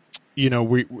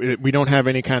 We don't have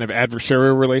any kind of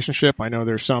adversarial relationship. I know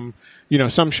there's some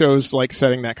shows like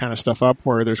setting that kind of stuff up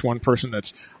where there's one person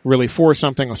that's really for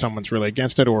something or someone's really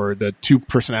against it, or the two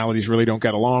personalities really don't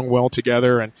get along well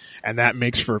together, and that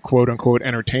makes for quote unquote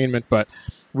entertainment. But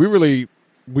we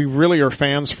really are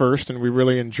fans first, and we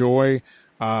really enjoy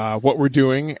what we're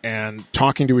doing and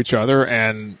talking to each other.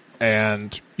 And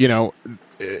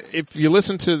if you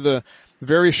listen to the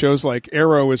various shows, like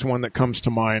Arrow is one that comes to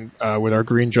mind with our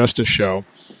Green Justice show.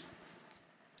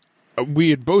 We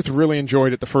had both really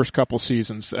enjoyed it the first couple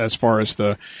seasons as far as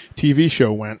the TV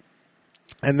show went.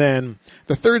 And then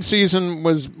the third season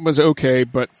was okay,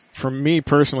 but for me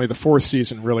personally, the fourth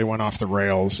season really went off the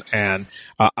rails. And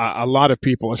a lot of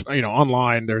people,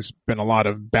 online, there's been a lot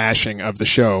of bashing of the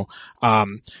show.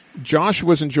 Josh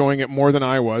was enjoying it more than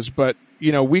I was, but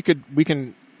we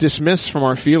can dismiss from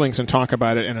our feelings and talk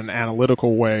about it in an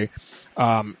analytical way,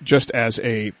 just as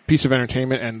a piece of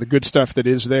entertainment and the good stuff that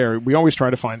is there. We always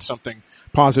try to find something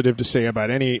positive to say about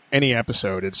any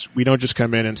episode. We don't just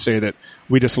come in and say that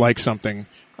we dislike something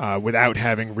without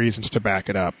having reasons to back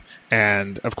it up.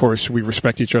 And of course, we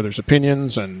respect each other's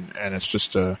opinions, and it's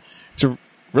just it's a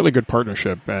really good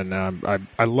partnership. And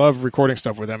I love recording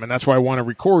stuff with him, and that's why I want to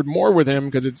record more with him,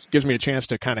 because it gives me a chance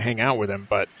to kind of hang out with him.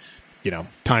 But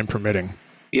time permitting.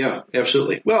 Yeah,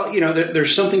 absolutely. Well,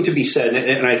 there's something to be said,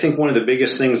 and I think one of the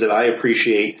biggest things that I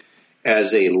appreciate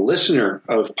as a listener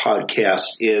of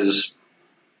podcasts is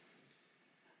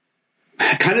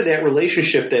kind of that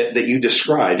relationship that you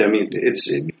described. I mean,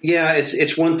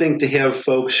 it's one thing to have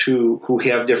folks who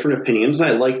have different opinions, and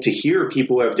I like to hear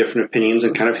people who have different opinions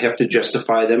and kind of have to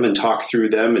justify them and talk through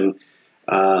them. And,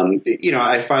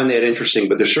 I find that interesting,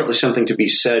 but there's certainly something to be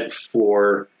said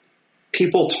for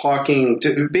people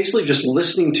basically just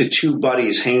listening to two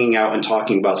buddies hanging out and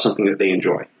talking about something that they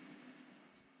enjoy.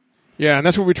 Yeah. And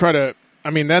that's what we try to,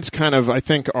 that's kind of, I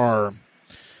think, our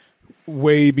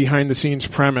way behind the scenes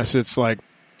premise. It's like,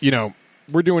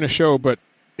 we're doing a show, but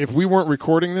if we weren't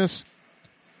recording this,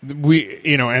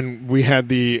 and we had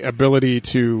the ability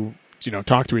to,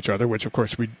 talk to each other, which of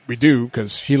course we do,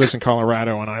 because he lives in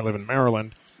Colorado and I live in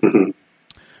Maryland.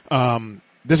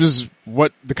 This is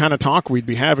what the kind of talk we'd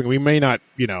be having. We may not,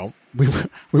 we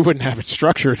wouldn't have it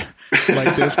structured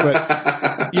like this,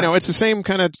 but it's the same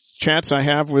kind of chats I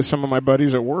have with some of my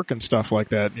buddies at work and stuff like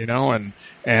that,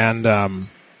 and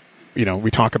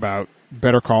we talk about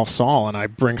Better Call Saul, and I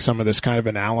bring some of this kind of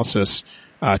analysis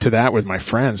to that with my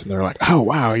friends, and they're like, "Oh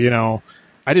wow,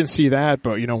 I didn't see that,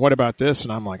 but what about this?"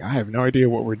 And I'm like, "I have no idea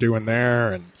what we're doing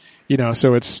there," and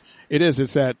so it's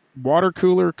that water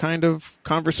cooler kind of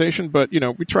conversation, but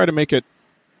we try to make it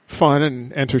fun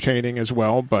and entertaining as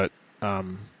well. But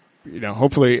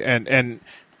hopefully, and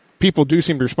people do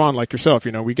seem to respond like yourself.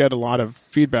 We get a lot of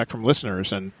feedback from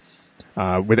listeners, and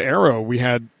with Arrow, we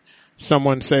had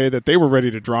someone say that they were ready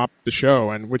to drop the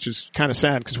show, and which is kind of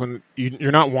sad, because when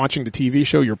you're not watching the TV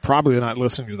show, you're probably not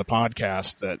listening to the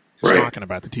podcast that is talking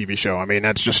about the TV show.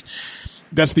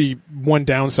 That's the one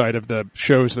downside of the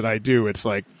shows that I do. It's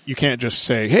like, you can't just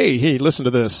say, hey, listen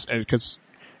to this, because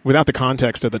without the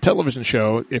context of the television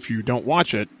show, if you don't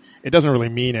watch it, it doesn't really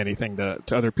mean anything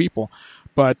to other people.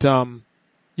 But,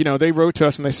 they wrote to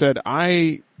us and they said,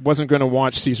 I wasn't going to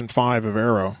watch season 5 of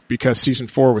Arrow because season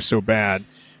 4 was so bad.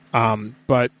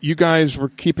 But you guys were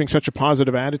keeping such a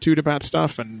positive attitude about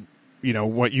stuff, and,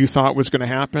 what you thought was going to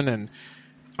happen, and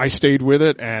I stayed with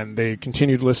it, and they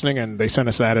continued listening, and they sent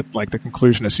us that at like the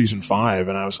conclusion of season 5.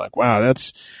 And I was like, wow,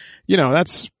 that's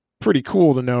pretty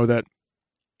cool to know that,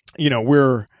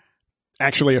 we're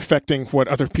actually affecting what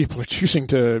other people are choosing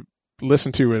to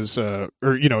listen to as,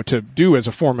 to do as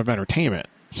a form of entertainment.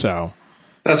 So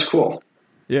that's cool.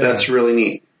 Yeah. That's really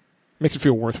neat. Makes it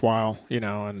feel worthwhile,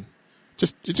 and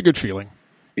just, it's a good feeling.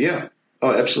 Yeah.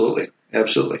 Oh, absolutely.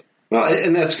 Absolutely. Well,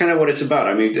 and that's kind of what it's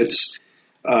about. It's,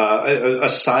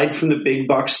 aside from the big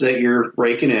bucks that you're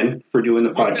raking in for doing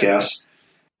the podcast,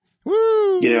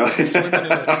 woo,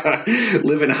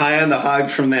 living high on the hog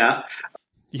from that.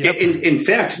 Yep. In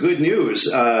fact, good news,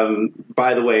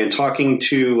 by the way, in talking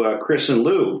to Chris and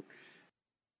Lou,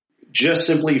 just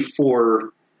simply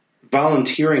for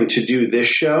volunteering to do this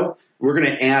show, we're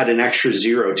going to add an extra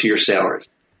 0 to your salary.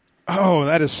 Oh,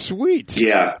 that is sweet.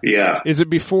 Yeah. Is it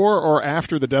before or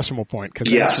after the decimal point?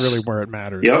 Because that's really where it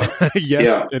matters. Yep.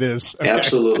 Yes, it is. Okay.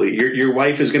 Absolutely. Your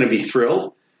wife is going to be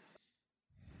thrilled.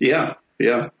 Yeah.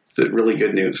 It's really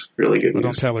good news. Really good news.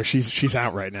 Don't tell her. She's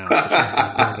out right now.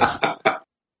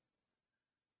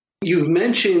 You've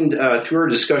mentioned through our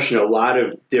discussion a lot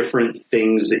of different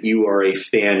things that you are a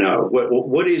fan of.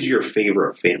 What is your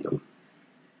favorite fandom?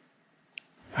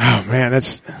 Oh, man,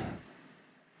 it's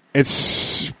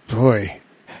boy,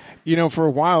 for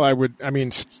a while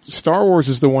Star Wars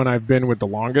is the one I've been with the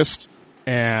longest,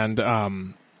 and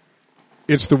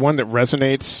it's the one that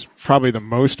resonates probably the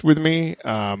most with me,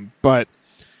 but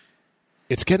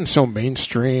it's getting so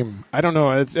mainstream. I don't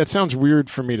know, it sounds weird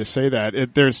for me to say that.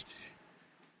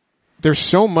 There's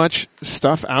so much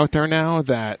stuff out there now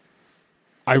that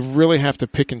I really have to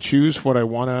pick and choose what I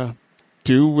want to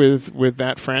do with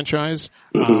that franchise.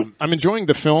 I'm enjoying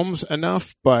the films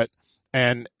enough, but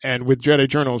and with Jedi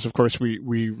Journals, of course,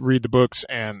 we read the books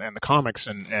and the comics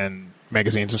and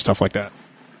magazines and stuff like that.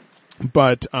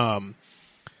 But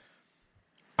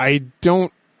I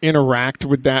don't interact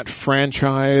with that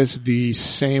franchise the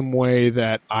same way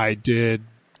that I did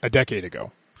a decade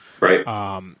ago. Right.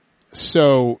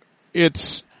 So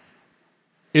it's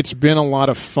been a lot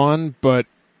of fun, but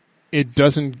it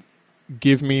doesn't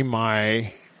give me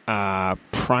my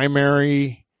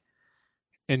primary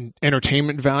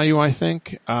entertainment value, I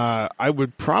think. I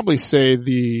would probably say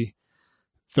the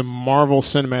Marvel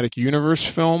Cinematic Universe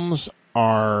films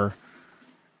are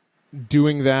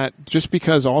doing that just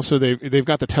because also they've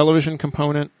got the television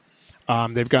component.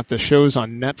 They've got the shows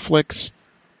on Netflix.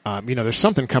 There's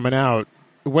something coming out,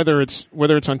 whether it's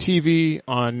on TV,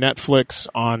 on Netflix,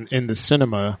 in the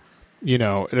cinema,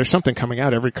 there's something coming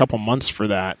out every couple months for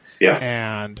that. Yeah.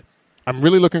 And I'm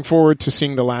really looking forward to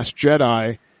seeing The Last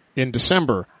Jedi in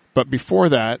December. But before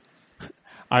that,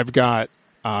 I've got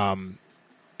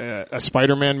a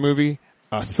Spider-Man movie,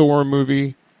 a Thor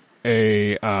movie,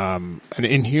 an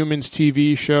Inhumans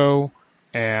TV show,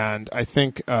 and I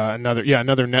think another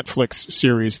Netflix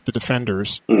series, The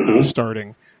Defenders,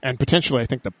 starting, and potentially I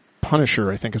think The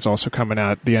Punisher, I think, is also coming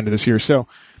out at the end of this year. So,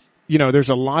 there's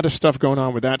a lot of stuff going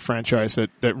on with that franchise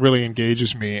that really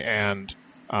engages me, and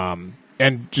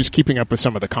just keeping up with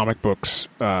some of the comic books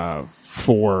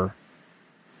for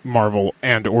Marvel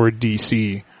and or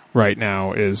DC right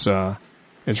now is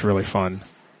really fun.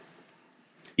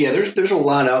 Yeah, there's a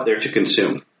lot out there to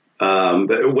consume.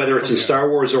 Whether it's in Star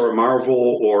Wars or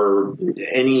Marvel or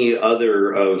any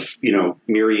other of,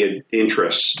 myriad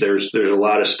interests, there's a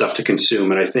lot of stuff to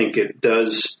consume. And I think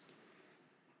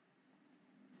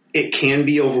it can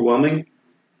be overwhelming.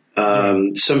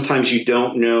 Sometimes you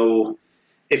don't know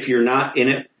if you're not in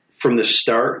it from the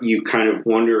start, you kind of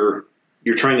wonder,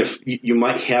 you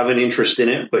might have an interest in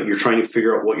it, but you're trying to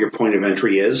figure out what your point of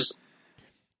entry is.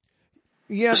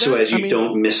 Yeah. So as you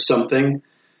don't miss something.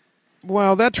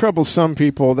 Well, that troubles some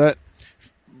people. That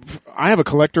I have a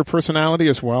collector personality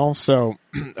as well, so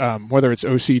whether it's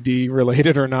OCD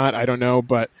related or not, I don't know.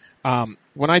 But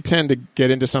when I tend to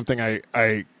get into something,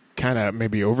 I kind of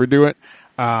maybe overdo it.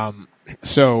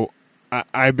 So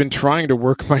I've been trying to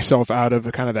work myself out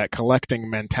of kind of that collecting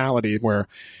mentality where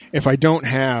if I don't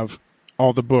have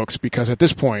all the books, because at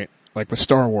this point, like with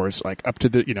Star Wars, like up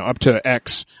to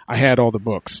X, I had all the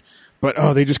books,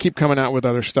 but they just keep coming out with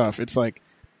other stuff. It's like,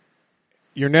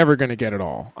 you're never going to get it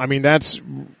all. I mean, that's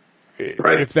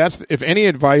right. If any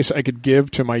advice I could give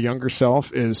to my younger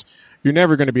self is you're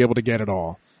never going to be able to get it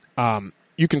all.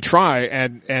 You can try,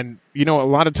 and a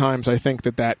lot of times I think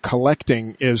that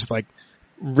collecting is like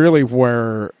really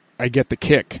where I get the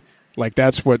kick. Like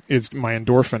that's what is my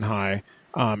endorphin high.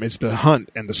 It's the hunt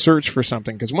and the search for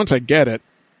something, because once I get it,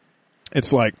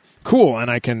 it's like cool,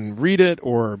 and I can read it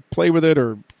or play with it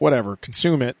or whatever,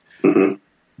 consume it. Mm-hmm.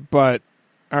 But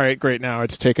all right, great. Now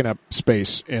it's taken up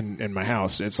space in my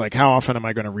house. It's like, how often am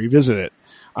I going to revisit it?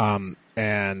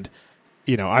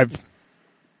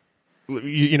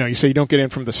 You say you don't get in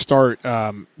from the start,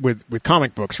 with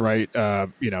comic books, right?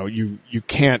 You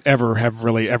can't have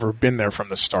really ever been there from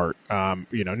the start.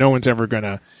 No one's ever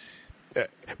gonna,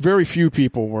 very few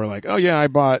people were like, oh yeah, I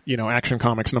bought, Action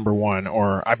Comics #1,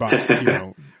 or I bought,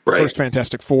 right. First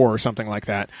Fantastic Four or something like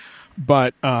that.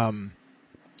 But,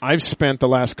 I've spent the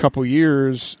last couple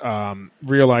years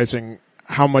realizing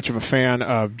how much of a fan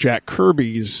of Jack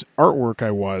Kirby's artwork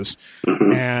I was.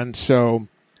 Mm-hmm. And so,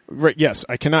 yes,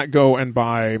 I cannot go and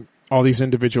buy all these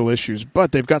individual issues,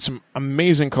 but they've got some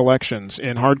amazing collections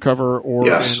in hardcover or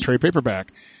in trade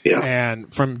paperback,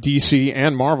 and from DC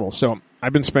and Marvel. So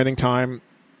I've been spending time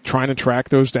trying to track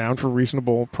those down for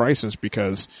reasonable prices,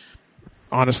 because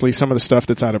honestly, some of the stuff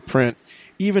that's out of print,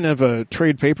 even of a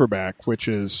trade paperback, which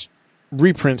is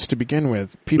reprints to begin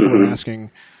with, people are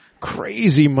asking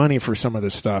crazy money for some of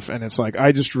this stuff, and it's like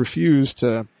I just refuse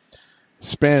to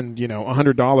spend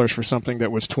 $100 for something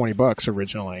that was $20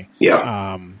 originally.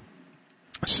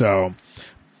 So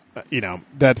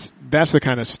that's the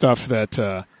kind of stuff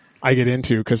that I get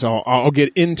into, because I'll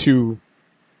get into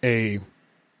a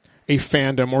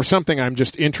fandom or something I'm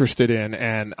just interested in,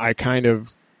 and I kind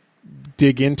of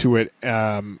dig into it.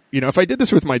 If I did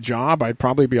this with my job, I'd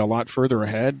probably be a lot further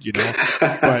ahead,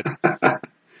 but,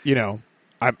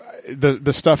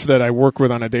 the stuff that I work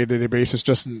with on a day-to-day basis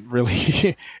doesn't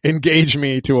really engage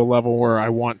me to a level where I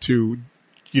want to,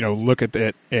 look at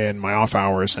it in my off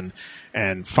hours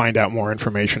and find out more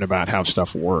information about how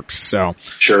stuff works. So,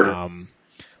 sure.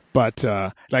 But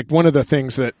like one of the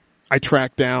things that I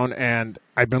tracked down and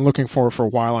I've been looking for a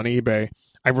while on eBay,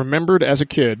 I remembered as a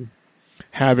kid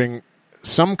having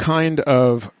some kind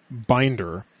of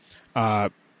binder.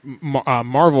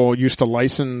 Marvel used to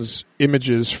license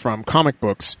images from comic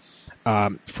books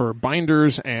for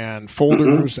binders and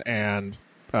folders and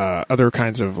other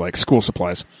kinds of like school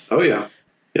supplies. Oh yeah.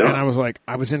 Yeah. And I was like,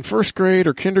 I was in first grade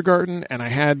or kindergarten and I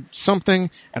had something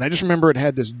and I just remember it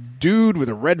had this dude with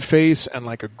a red face and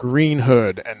like a green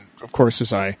hood. And of course,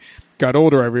 as I got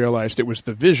older, I realized it was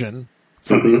the Vision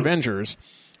from the Avengers.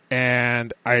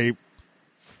 And I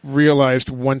realized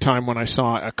one time when I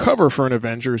saw a cover for an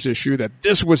Avengers issue that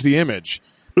this was the image.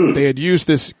 They had used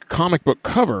this comic book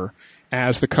cover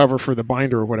as the cover for the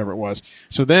binder or whatever it was.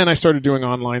 So then I started doing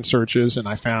online searches and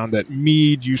I found that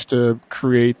Mead used to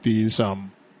create these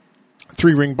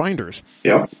 3-ring binders.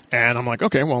 Yeah. And I'm like,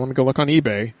 okay, well, let me go look on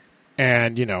eBay.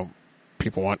 And, you know,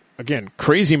 people want, again,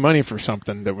 crazy money for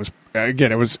something that was,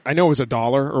 again, I know it was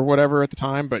 $1 or whatever at the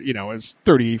time, but, you know, it was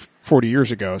 30, 40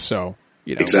 years ago. So,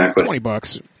 you know, exactly.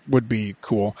 $20 would be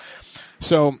cool.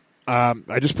 So,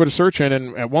 I just put a search in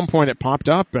and at one point it popped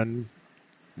up and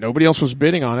nobody else was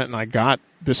bidding on it. And I got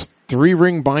this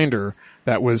 3-ring binder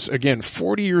that was, again,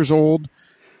 40 years old.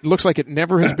 It looks like it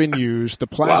never has been used. The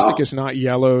plastic is not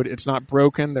yellowed. It's not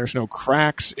broken. There's no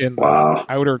cracks in the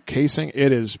outer casing.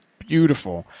 It is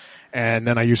beautiful. And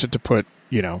then I use it to put,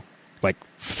 you know, like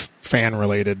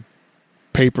fan-related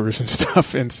papers and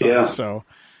stuff inside. Yeah. So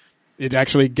it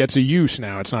actually gets a use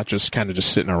now. It's not just kind of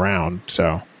just sitting around.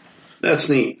 So that's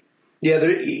neat. Yeah,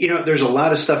 there's a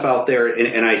lot of stuff out there,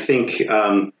 and I think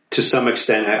to some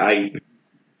extent I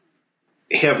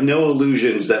have no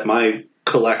illusions that my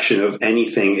collection of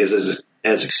anything is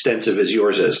as extensive as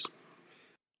yours is.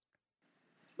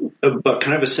 But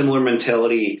kind of a similar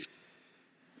mentality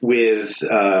with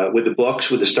the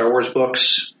books, with the Star Wars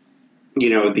books.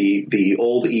 You know, the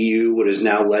old EU, what is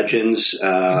now Legends.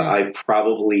 I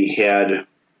probably had.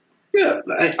 Yeah,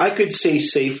 I could say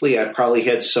safely I probably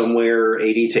had somewhere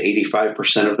 80 to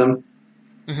 85% of them,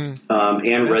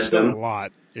 and read them. A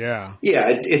lot, yeah.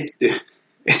 Yeah,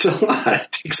 it's a lot.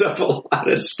 It takes up a lot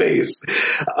of space.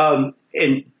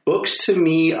 And books to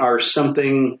me are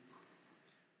something.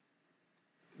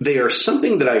 They are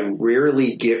something that I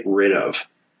rarely get rid of,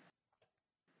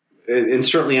 and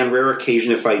certainly on rare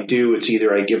occasion, if I do, it's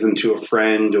either I give them to a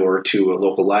friend or to a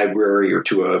local library or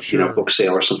to a book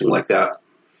sale or something like that.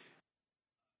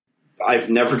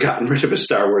 I've never gotten rid of a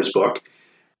Star Wars book.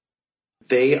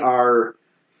 They are,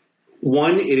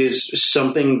 one, it is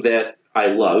something that I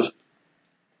love.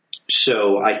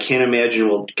 So I can't imagine,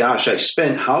 well, gosh, I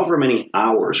spent however many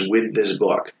hours with this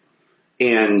book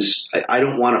and I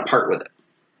don't want to part with it.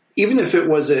 Even if it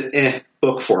was a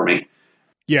book for me.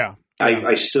 Yeah.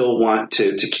 I still want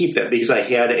to keep that because I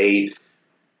had a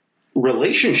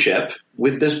relationship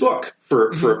with this book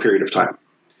for a period of time.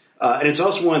 And it's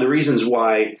also one of the reasons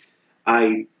why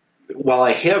while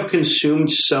I have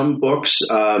consumed some books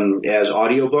as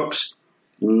audiobooks,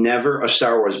 never a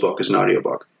Star Wars book is an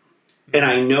audiobook. And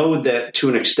I know that to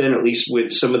an extent, at least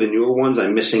with some of the newer ones,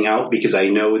 I'm missing out because I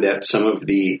know that some of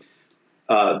the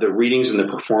readings and the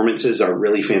performances are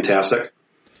really fantastic.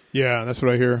 Yeah, that's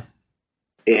what I hear.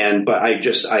 But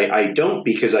I don't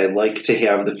because I like to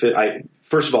have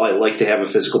first of all, I like to have a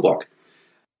physical book.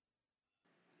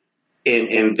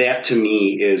 And that to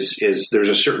me is there's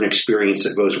a certain experience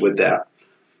that goes with that.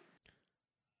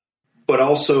 But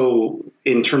also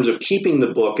in terms of keeping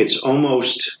the book, it's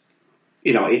almost,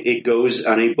 you know, it goes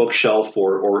on a bookshelf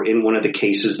or in one of the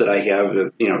cases that I have,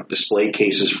 you know, display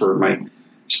cases for my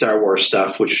Star Wars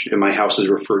stuff, which in my house is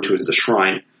referred to as the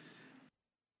shrine.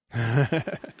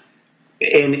 and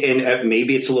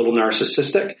maybe it's a little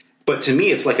narcissistic, but to me,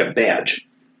 it's like a badge.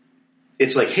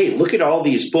 It's like, hey, look at all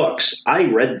these books. I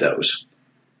read those.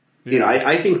 Yeah. You know,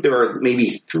 I think there are maybe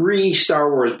 3 Star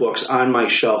Wars books on my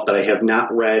shelf that I have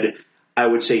not read. I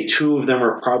would say 2 of them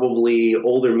are probably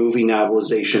older movie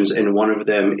novelizations, and one of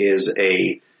them is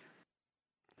a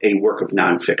work of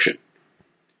nonfiction.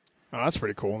 Oh, that's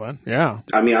pretty cool then. Yeah.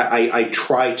 I mean, I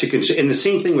try to consume, and the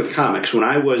same thing with comics. When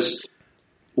I was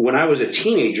a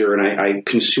teenager and I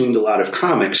consumed a lot of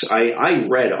comics, I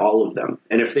read all of them.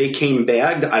 And if they came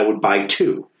bagged, I would buy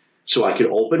 2. So I could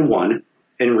open one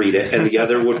and read it, and the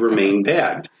other would remain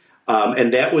bagged.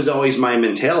 And that was always my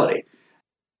mentality.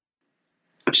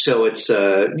 So I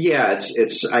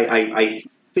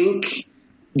think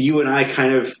you and I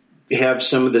kind of have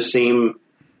some of the same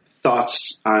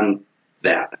thoughts on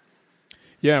that.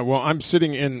 Yeah, well, I'm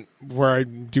sitting in where I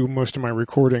do most of my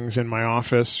recordings in my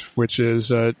office, which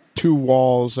is 2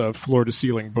 walls of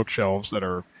floor-to-ceiling bookshelves that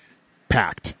are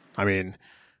packed. I mean,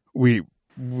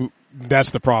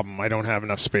 that's the problem. I don't have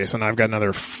enough space, and I've got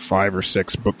another 5 or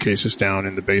 6 bookcases down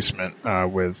in the basement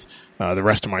with the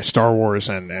rest of my Star Wars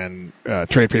and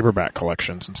trade paperback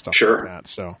collections and stuff like that.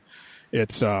 So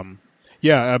it's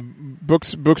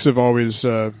books have always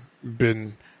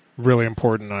been really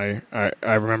important. I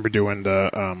remember doing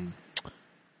the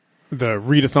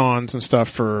readathons and stuff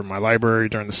for my library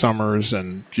during the summers,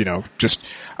 and just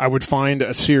I would find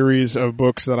a series of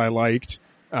books that I liked,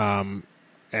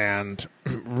 and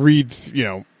read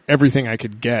everything I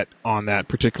could get on that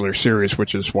particular series,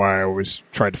 which is why I always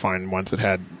tried to find ones that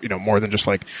had more than just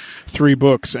like 3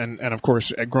 books. And of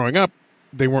course, growing up,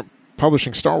 they weren't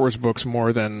publishing Star Wars books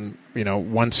more than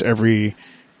once every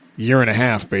year and a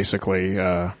half, basically.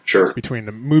 Sure. Between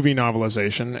the movie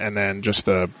novelization and then just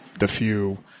the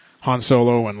few Han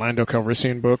Solo and Lando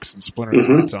Calrissian books and Splinter of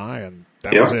the Mind's Eye, and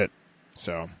that was it.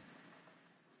 So,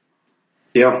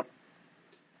 yeah,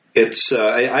 it's.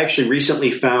 I actually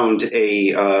recently found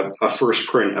a first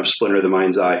print of Splinter of the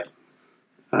Mind's Eye.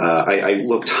 I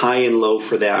looked high and low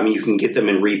for that. I mean, you can get them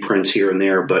in reprints here and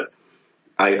there, but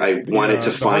I wanted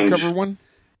to find the hardcover one.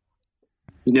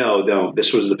 No,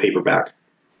 this was the paperback.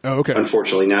 Oh, okay.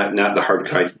 Unfortunately, not the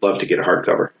hardcover. I'd love to get a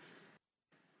hardcover.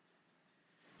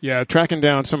 Yeah, tracking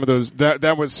down some of those,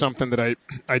 that was something that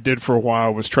I did for a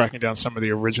while, was tracking down some of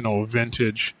the original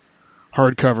vintage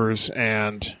hardcovers,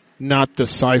 and not the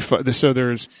sci-fi. So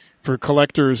there's, for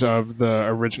collectors of the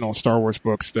original Star Wars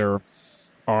books, there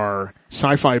are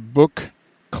sci-fi book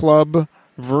club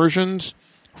versions,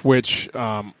 which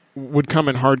would come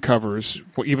in hardcovers,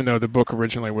 even though the book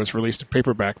originally was released in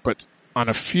paperback. But on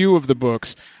a few of the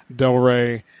books, Del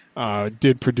Rey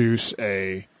did produce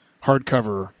a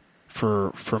hardcover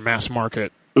for mass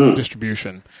market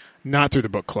distribution, not through the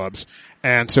book clubs.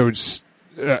 And so it's,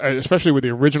 especially with the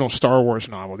original Star Wars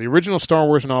novel. The original Star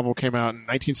Wars novel came out in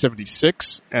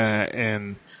 1976,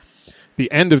 and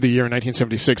the end of the year in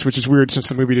 1976, which is weird since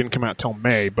the movie didn't come out till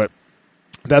May, but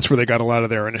that's where they got a lot of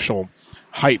their initial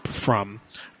hype from.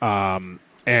 And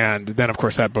then, of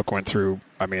course, that book went through,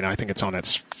 I think it's on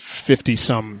its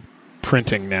 50-some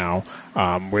printing now,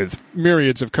 with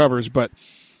myriads of covers, but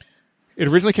it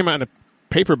originally came out in a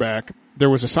paperback. There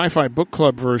was a Sci-Fi Book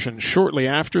Club version shortly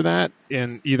after that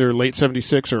in either late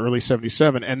 76 or early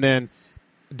 77, and then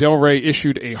Del Rey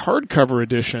issued a hardcover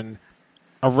edition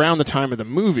around the time of the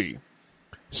movie.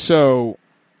 So,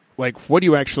 what do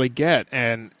you actually get?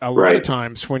 And a lot of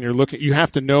times when you're looking, you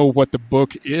have to know what the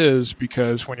book is,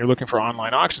 because when you're looking for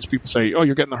online auctions, people say, oh,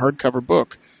 you're getting the hardcover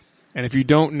book. And if you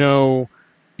don't know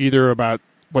either about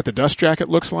what the dust jacket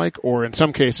looks like, or in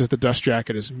some cases the dust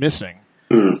jacket is missing.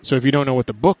 So if you don't know what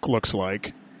the book looks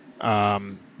like,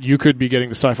 you could be getting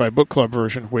the Sci-Fi Book Club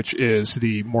version, which is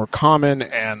the more common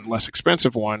and less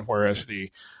expensive one, whereas the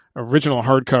original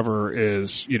hardcover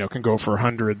is, can go for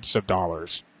hundreds of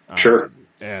dollars. Sure.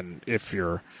 And if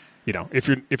you're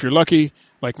lucky,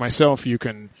 like myself, you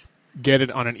can get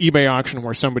it on an eBay auction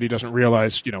where somebody doesn't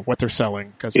realize, what they're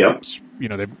selling, because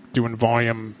they're doing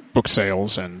volume book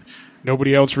sales, and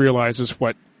nobody else realizes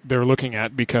what they're looking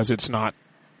at because it's not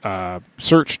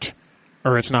searched,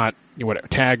 or it's not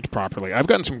tagged properly. I've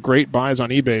gotten some great buys on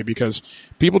eBay because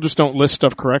people just don't list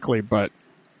stuff correctly, but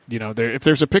if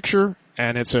there's a picture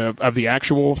and it's of the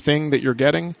actual thing that you're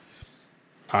getting,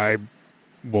 I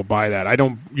will buy that. I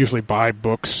don't usually buy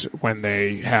books when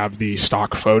they have the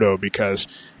stock photo, because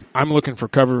I'm looking for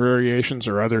cover variations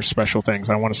or other special things.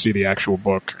 I want to see the actual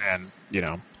book, and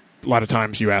a lot of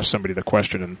times you ask somebody the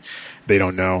question and they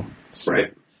don't know. So.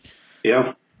 Right.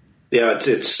 Yeah. Yeah,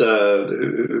 it's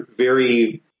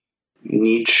very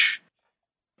niche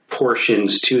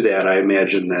portions to that. I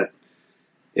imagine that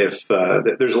if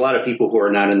there's a lot of people who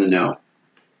are not in the know.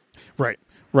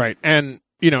 Right. And,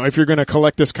 if you're going to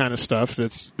collect this kind of stuff,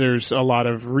 there's a lot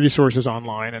of resources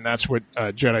online, and that's what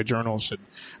Jedi Journals had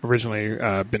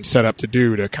originally been set up to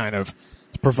do, to kind of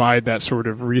provide that sort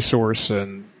of resource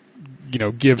and,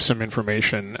 give some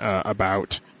information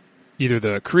about either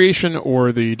the creation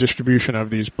or the distribution of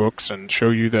these books, and show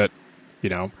you that,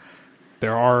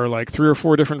 there are like 3 or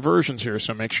 4 different versions here,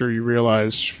 so make sure you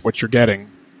realize what you're getting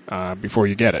before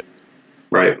you get it.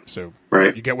 Right. So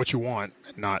right. You get what you want,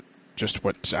 not just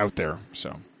what's out there.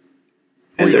 So,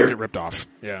 and or you get ripped off.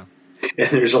 Yeah. And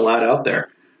there's a lot out there.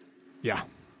 Yeah.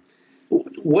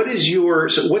 What's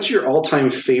your all-time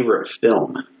favorite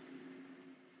film?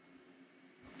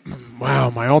 Wow,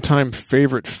 my all-time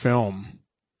favorite film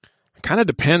kind of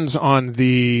depends on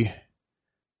the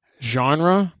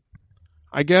genre,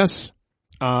 I guess.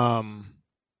 I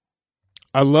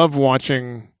love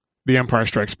watching The Empire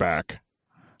Strikes Back.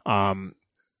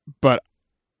 But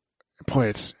boy,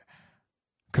 it's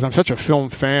because I'm such a film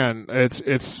fan.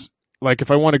 It's like,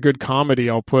 if I want a good comedy,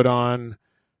 I'll put on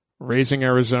Raising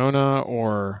Arizona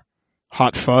or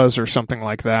Hot Fuzz or something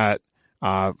like that.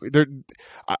 I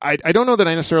don't know that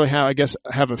I necessarily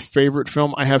have a favorite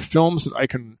film. I have films that I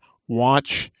can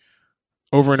watch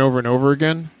over and over and over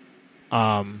again.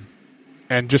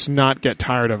 and just not get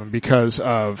tired of them because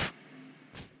of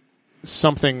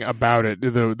something about it.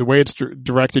 The way it's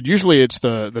directed, usually it's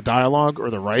the dialogue or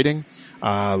the writing,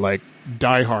 like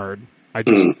Die Hard.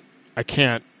 I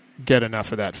can't get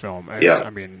enough of that film. I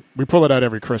mean, we pull it out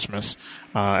every Christmas,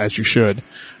 as you should.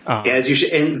 As you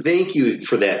should. And thank you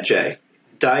for that, Jay.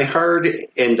 Die Hard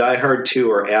and Die Hard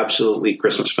 2 are absolutely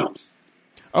Christmas films.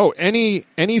 Oh,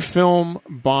 any film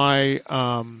by,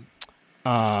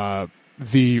 the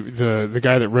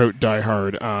guy that wrote Die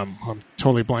Hard, I'm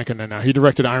totally blanking on now. He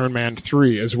directed Iron Man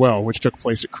 3 as well, which took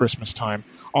place at Christmas time.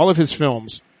 All of his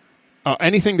films,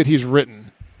 anything that he's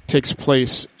written takes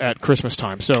place at Christmas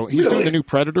time. So he's doing the new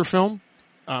Predator film.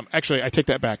 Actually, I take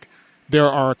that back. There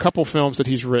are a couple films that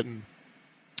he's written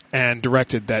and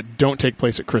directed that don't take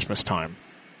place at Christmas time.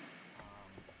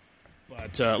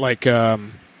 But,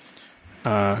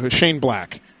 Shane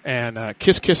Black. And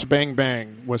Kiss Kiss Bang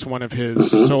Bang was one of his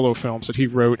solo films that he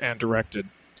wrote and directed.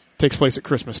 Takes place at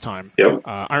Christmas time. Yep.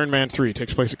 Iron Man 3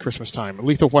 takes place at Christmas time.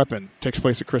 Lethal Weapon takes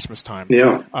place at Christmas time.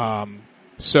 Yeah.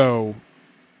 So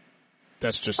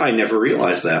that's just... I never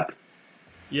realized that.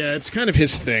 Yeah, it's kind of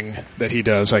his thing that he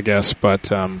does, I guess.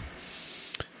 But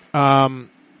I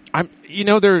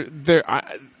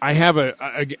have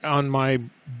on my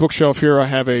bookshelf here, I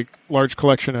have a large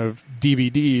collection of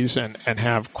DVDs and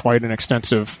have quite an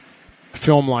extensive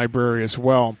film library as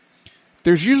well.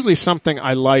 There's usually something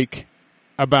I like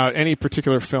about any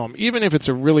particular film, even if it's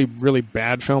a really, really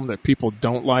bad film that people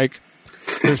don't like.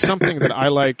 There's something that I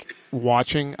like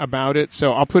watching about it,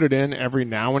 so I'll put it in every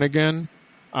now and again.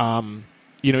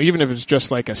 Even if it's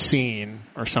just like a scene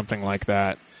or something like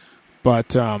that.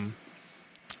 But I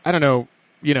don't know.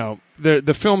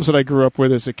 The films that I grew up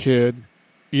with as a kid,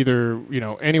 either,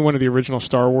 any one of the original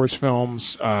Star Wars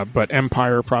films, but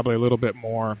Empire probably a little bit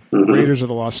more, Raiders of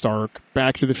the Lost Ark,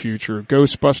 Back to the Future,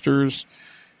 Ghostbusters,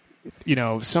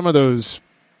 some of those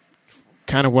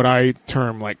kind of what I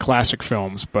term like classic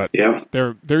films, but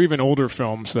they're even older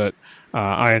films that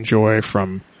I enjoy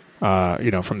from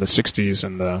from the 60s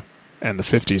and the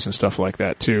 50s and stuff like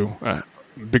that too.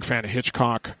 Big fan of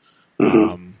Hitchcock.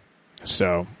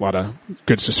 So a lot of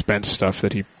good suspense stuff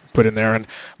that he put in there, and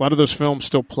a lot of those films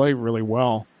still play really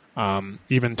well,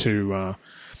 even to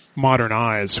modern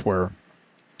eyes. Where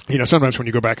sometimes when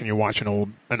you go back and you watch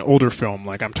an older film,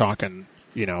 like I'm talking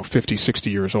 50,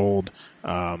 60 years old,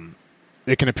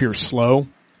 it can appear slow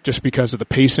just because of the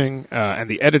pacing and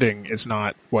the editing is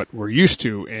not what we're used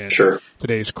to in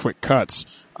today's quick cuts,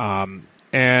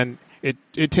 and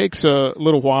it takes a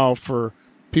little while for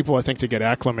people, I think, to get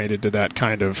acclimated to that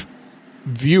kind of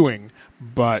viewing,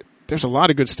 but there's a lot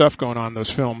of good stuff going on in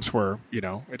those films where,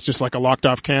 it's just like a locked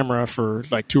off camera for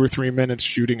like 2 or 3 minutes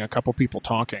shooting a couple people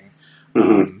talking.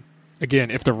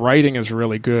 Again, if the writing is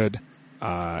really good,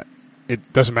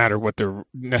 it doesn't matter what they're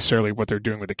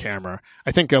doing with the camera.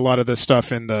 I think a lot of the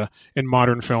stuff in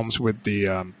modern films with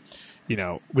the,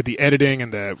 with the editing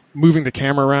and the moving the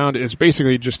camera around is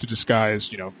basically just to disguise,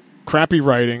 crappy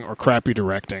writing or crappy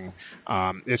directing.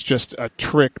 It's just a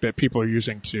trick that people are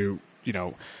using to,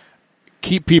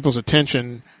 keep people's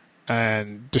attention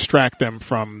and distract them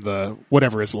from the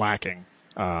whatever is lacking.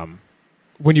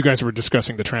 When you guys were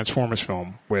discussing the Transformers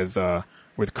film with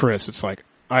Chris, it's like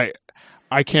I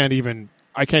can't even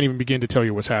begin to tell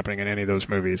you what's happening in any of those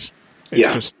movies.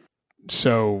 It's just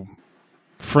so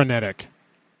frenetic.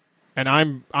 And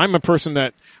I'm a person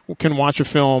that can watch a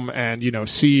film and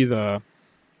see the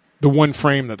one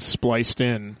frame that's spliced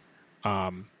in,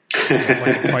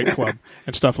 like Fight Club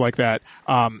and stuff like that.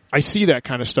 I see that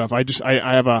kind of stuff. I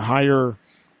have a higher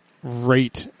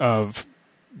rate of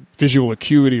visual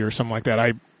acuity or something like that.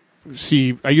 I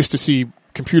used to see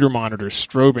computer monitors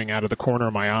strobing out of the corner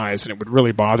of my eyes, and it would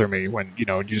really bother me when,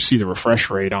 you see the refresh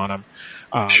rate on them.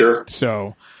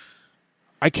 So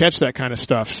I catch that kind of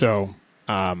stuff. So,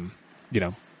 I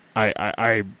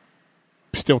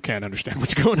still can't understand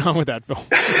what's going on with that film.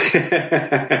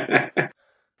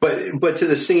 But to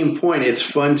the same point, it's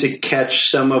fun to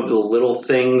catch some of the little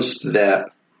things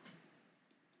that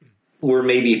were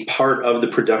maybe part of the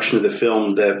production of the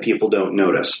film that people don't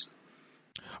notice.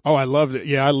 Oh, I love that.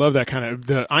 Yeah, I love that kind of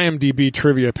the IMDb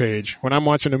trivia page. When I'm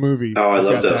watching a movie, I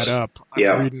love those. That up.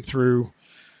 I'm reading through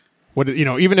what,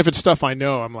 even if it's stuff I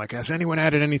know, I'm like, has anyone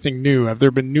added anything new? Have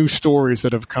there been new stories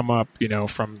that have come up,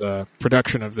 from the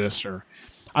production of this? Or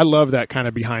I love that kind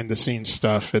of behind the scenes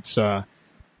stuff. It's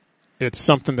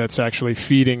something that's actually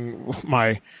feeding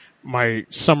my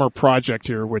summer project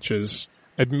here, which is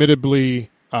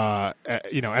admittedly,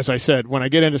 as I said, when I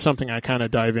get into something, I kind of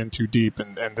dive in too deep,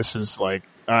 and this is like,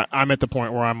 I'm at the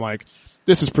point where I'm like,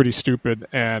 this is pretty stupid,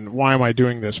 and why am I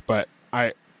doing this? But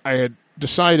I had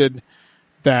decided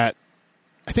that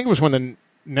I think it was when the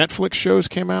Netflix shows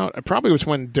came out. It probably was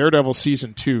when Daredevil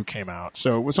season 2 came out.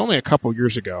 So it was only a couple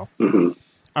years ago. Mm-hmm.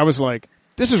 I was like,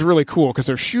 this is really cool because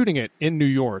they're shooting it in New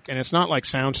York, and it's not like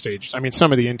soundstage. I mean,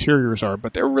 some of the interiors are,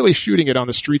 but they're really shooting it on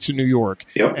the streets of New York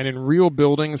and in real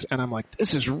buildings. And I'm like,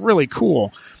 this is really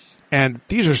cool. And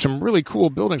these are some really cool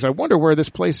buildings. I wonder where this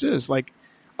place is. Like,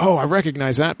 oh, I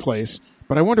recognize that place,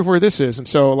 but I wonder where this is. And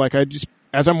so, like,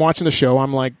 as I'm watching the show,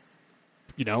 I'm like,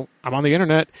 I'm on the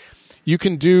internet. You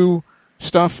can do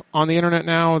stuff on the internet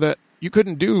now that you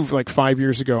couldn't do like 5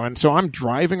 years ago. And so I'm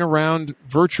driving around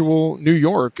virtual New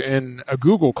York in a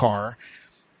Google car,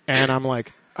 and I'm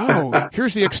like, oh,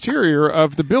 here's the exterior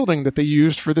of the building that they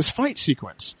used for this fight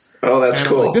sequence. Oh, that's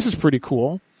cool. Like, this is pretty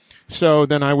cool. So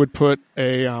then I would put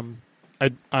I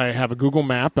have a Google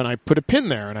map, and I put a pin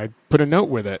there, and I put a note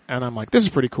with it, and I'm like, this is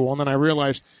pretty cool. And then I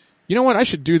realized, you know what? I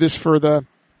should do this for the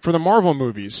Marvel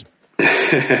movies.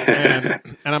 and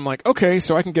I'm like, okay,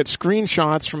 so I can get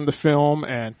screenshots from the film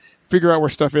and figure out where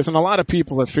stuff is. And a lot of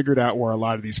people have figured out where a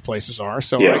lot of these places are.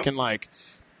 So I can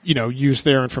use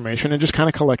their information and just kind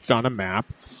of collect it on a map.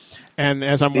 And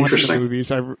as I'm watching the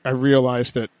movies, I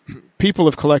realized that people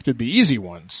have collected the easy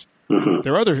ones. Mm-hmm.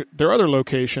 There are other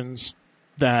locations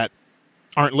that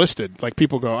aren't listed. Like,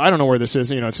 people go, I don't know where this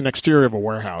is. It's an exterior of a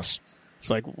warehouse. It's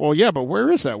like, well, yeah, but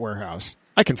where is that warehouse?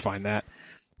 I can find that.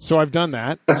 So I've done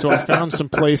that. So I found some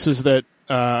places that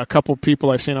a couple people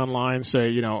I've seen online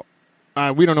say, we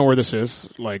don't know where this is,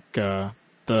 like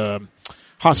the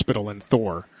hospital in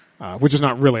Thor, which is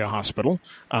not really a hospital,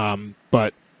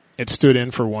 but it stood in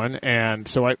for one. And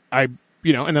so I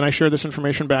and then I share this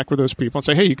information back with those people and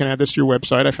say, hey, you can add this to your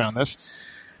website. I found this.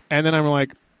 And then I'm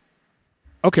like,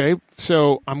 okay,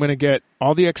 so I'm going to get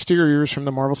all the exteriors from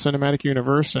the Marvel Cinematic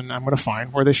Universe, and I'm going to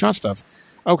find where they shot stuff.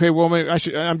 Okay, well, maybe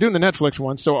I'm doing the Netflix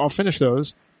one, so I'll finish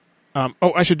those.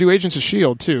 I should do Agents of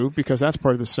S.H.I.E.L.D. too, because that's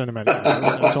part of the cinematic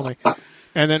universe.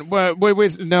 And then,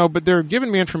 wait, no, but they're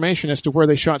giving me information as to where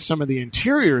they shot some of the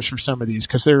interiors for some of these,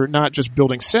 because they're not just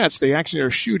building sets, they actually are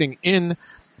shooting in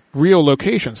real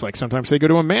locations. Like, sometimes they go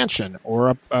to a mansion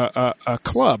or a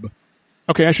club.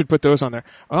 Okay, I should put those on there.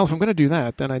 Well, if I'm going to do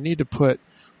that, then I need to put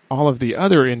all of the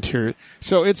other interior.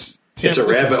 So it's a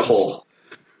rabbit hole.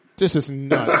 This is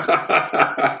nuts.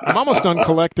 I'm almost done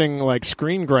collecting like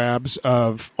screen grabs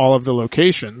of all of the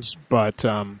locations, but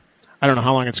I don't know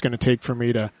how long it's going to take for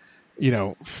me to,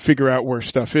 figure out where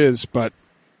stuff is. But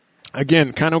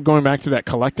again, kind of going back to that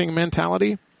collecting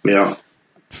mentality. Yeah.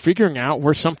 Figuring out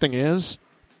where something is,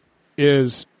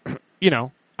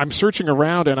 I'm searching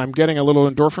around and I'm getting a little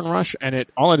endorphin rush, and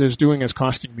all it is doing is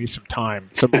costing me some time,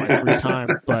 some of my free time.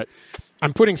 But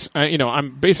I'm putting,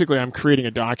 I'm creating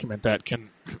a document that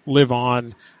can live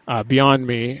on beyond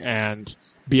me and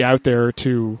be out there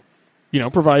to,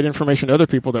 provide information to other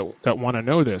people that want to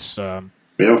know this.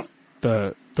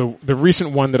 The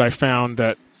recent one that I found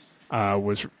that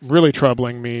was really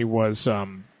troubling me was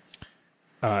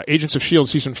Agents of S.H.I.E.L.D.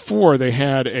 season 4. They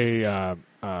had a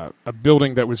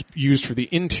building that was used for the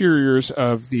interiors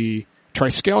of the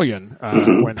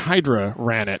Triskelion when Hydra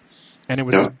ran it, and it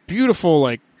was beautiful,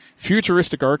 like,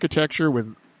 futuristic architecture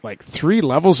with like 3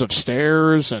 levels of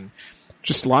stairs and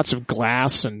just lots of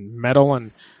glass and metal, and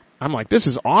I'm like, this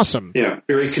is awesome. Yeah,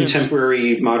 very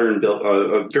contemporary, modern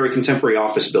a very contemporary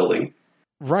office building.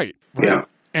 Right. Yeah.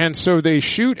 And so they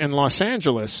shoot in Los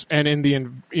Angeles and in the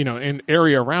in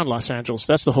area around Los Angeles.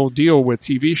 That's the whole deal with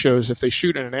TV shows. If they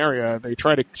shoot in an area, they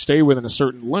try to stay within a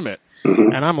certain limit.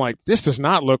 Mm-hmm. And I'm like, this does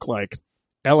not look like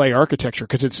LA architecture,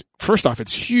 because first off,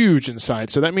 it's huge inside.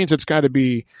 So that means it's got to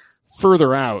be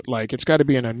further out, like it's got to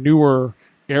be in a newer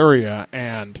area,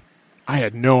 and I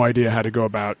had no idea how to go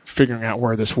about figuring out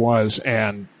where this was,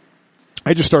 and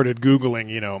I just started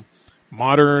Googling,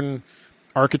 modern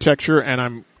architecture, and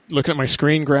I'm looking at my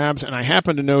screen grabs, and I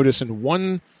happened to notice in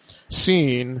one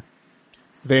scene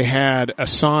they had a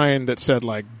sign that said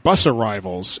like bus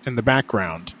arrivals in the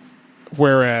background,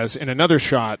 whereas in another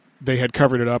shot they had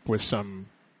covered it up with some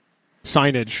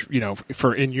signage,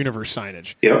 for in-universe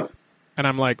signage. Yeah. And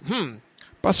I'm like,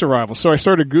 bus arrival. So I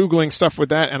started Googling stuff with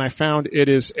that, and I found it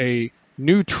is a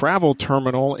new travel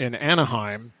terminal in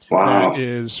Anaheim that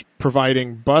is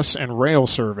providing bus and rail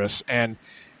service. And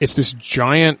it's this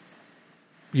giant,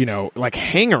 like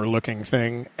hangar-looking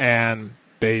thing, and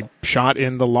they shot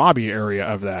in the lobby area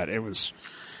of that.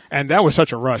 And that was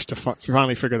such a rush to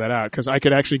finally figure that out, because I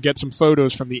could actually get some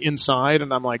photos from the inside,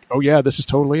 and I'm like, oh yeah, this is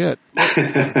totally it.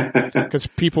 Because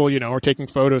people, are taking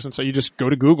photos, and so you just go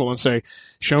to Google and say,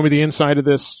 show me the inside of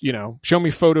this, show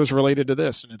me photos related to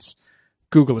this, and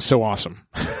Google is so awesome.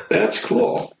 That's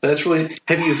cool. That's really,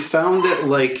 have you found that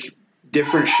like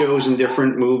different shows and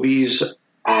different movies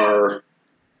are,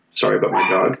 sorry about my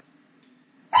dog.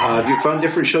 Have you found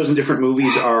different shows and different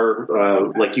movies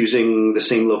are like using the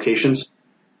same locations?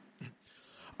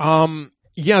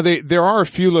 Yeah, there are a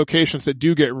few locations that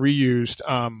do get reused.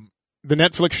 The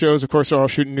Netflix shows, of course, are all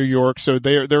shooting in New York, so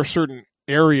there are certain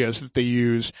areas that they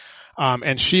use. And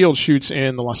S.H.I.E.L.D. shoots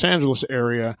in the Los Angeles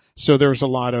area, so there's a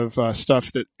lot of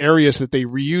areas that they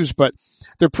reuse, but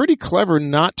they're pretty clever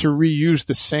not to reuse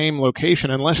the same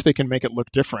location unless they can make it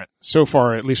look different. So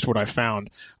far, at least what I've found.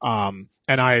 And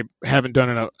I haven't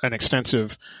done an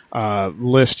extensive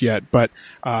list yet, but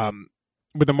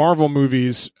with the Marvel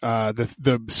movies,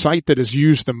 the site that is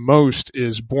used the most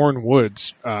is Bourne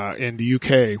Woods in the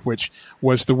UK, which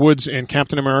was the woods in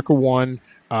Captain America 1,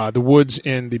 the woods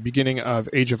in the beginning of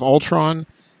Age of Ultron,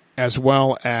 as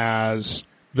well as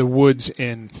the woods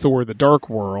in Thor: The Dark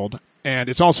World, and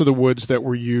it's also the woods that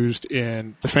were used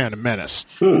in The Phantom Menace.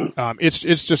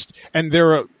 It's just, and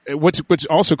what's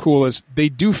also cool is they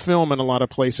do film in a lot of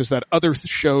places that other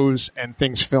shows and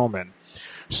things film in.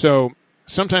 So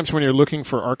sometimes when you're looking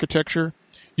for architecture,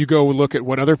 you go look at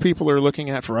what other people are looking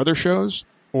at for other shows,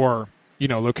 or, you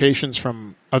know, locations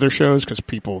from other shows, because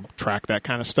people track that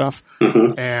kind of stuff.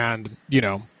 And, you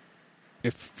know,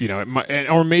 if, you know,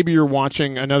 or maybe you're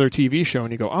watching another TV show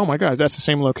and you go, oh my God, that's the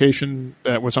same location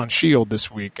that was on S.H.I.E.L.D. this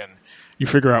week. And you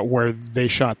figure out where they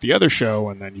shot the other show,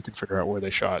 and then you can figure out where they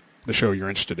shot the show you're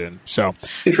interested in. So,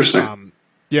 interesting.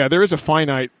 Yeah, there is a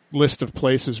finite list of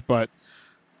places, but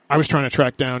I was trying to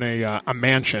track down a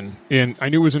mansion I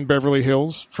knew it was in Beverly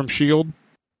Hills from S.H.I.E.L.D.,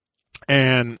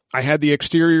 and I had the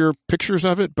exterior pictures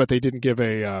of it, but they didn't give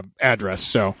a address.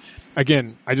 So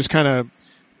again, I just kind of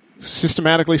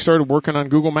systematically started working on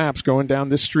Google Maps, going down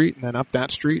this street and then up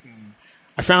that street, and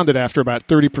I found it after about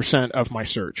 30% of my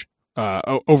search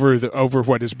over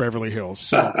what is Beverly Hills.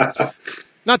 So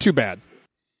not too bad.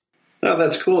 Oh,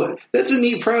 that's cool. That's a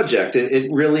neat project.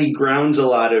 It really grounds a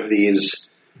lot of these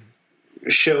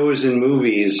shows and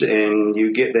movies, and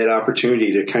you get that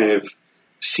opportunity to kind of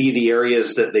see the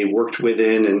areas that they worked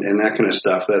within and that kind of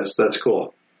stuff. That's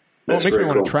cool. That's well, it makes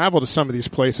me want to travel to some of these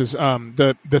places.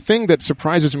 The thing that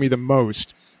surprises me the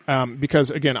most,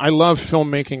 because again, I love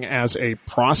filmmaking as a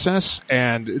process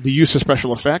and the use of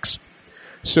special effects.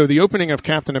 So the opening of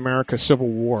Captain America: Civil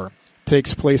War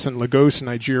takes place in Lagos,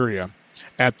 Nigeria,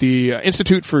 at the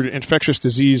Institute for Infectious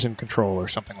Disease and Control, or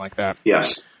something like that.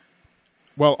 Yes.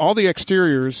 Well, all the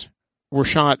exteriors were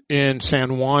shot in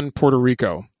San Juan, Puerto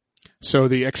Rico. So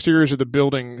the exteriors of the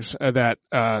buildings that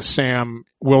Sam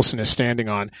Wilson is standing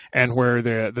on, and where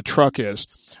the truck is.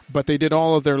 But they did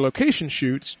all of their location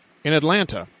shoots in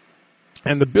Atlanta.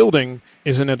 And the building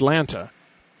is in Atlanta.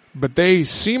 But they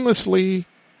seamlessly,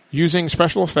 using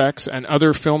special effects and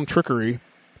other film trickery,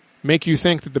 make you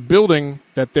think that the building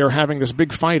that they're having this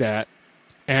big fight at,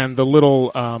 and the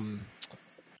little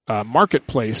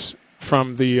marketplace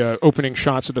from the opening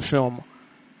shots of the film,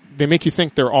 they make you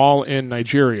think they're all in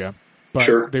Nigeria, but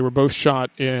sure, they were both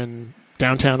shot in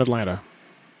downtown Atlanta.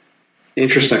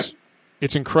 Interesting.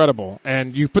 It's incredible.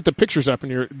 And you put the pictures up,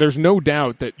 and there's no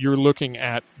doubt that you're looking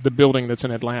at the building that's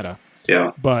in Atlanta.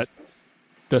 Yeah. But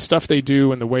the stuff they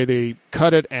do and the way they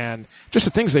cut it, and just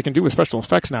the things they can do with special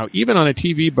effects now, even on a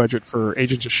TV budget for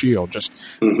Agents of S.H.I.E.L.D., just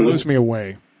blows me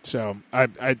away. So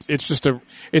it's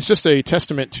just a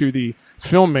testament to the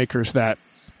filmmakers that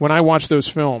when I watch those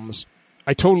films,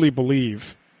 I totally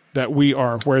believe that we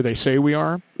are where they say we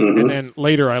are. And then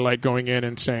later I like going in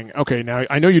and saying, okay, now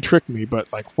I know you tricked me,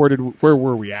 but like, where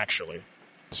were we actually?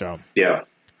 So. Yeah.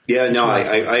 Yeah, no,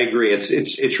 I agree.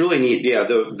 It's really neat. Yeah.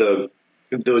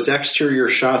 Those exterior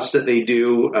shots that they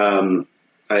do, I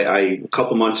a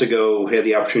couple months ago had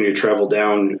the opportunity to travel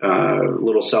down, a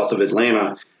little south of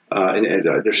Atlanta. And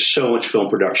there's so much film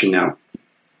production now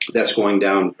that's going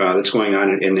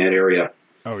on in that area.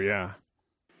 Oh yeah.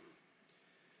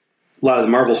 A lot of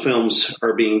the Marvel films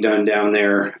are being done down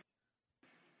there.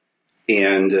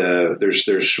 And,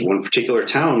 there's one particular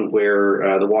town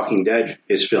where, The Walking Dead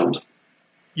is filmed.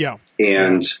 Yeah.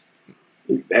 And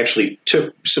actually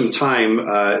took some time.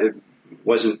 It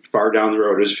wasn't far down the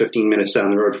road. It was 15 minutes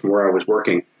down the road from where I was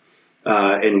working.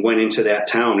 And went into that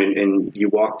town, and you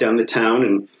walk down the town,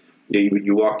 and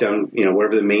you walk down,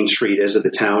 whatever the main street is of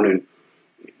the town, and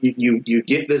you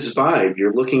get this vibe.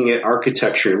 You're looking at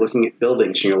architecture, you're looking at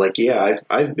buildings, and you're like, yeah,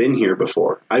 I've been here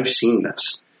before. I've seen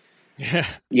this. Yeah.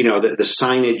 The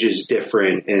signage is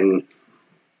different, and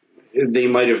they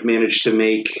might have managed to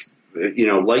make,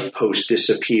 light posts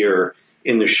disappear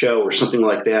in the show or something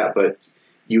like that, but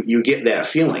you get that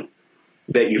feeling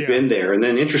that you've been there. And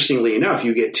then interestingly enough,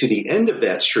 you get to the end of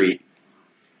that street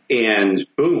and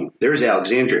boom, there's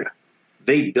Alexandria.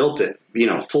 they built it,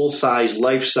 full size,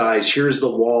 life size. Here's the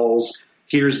walls.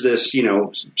 Here's this,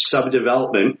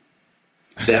 subdevelopment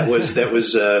that's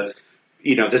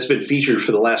been featured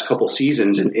for the last couple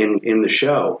seasons in the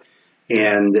show.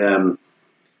 And,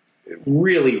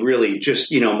 really, really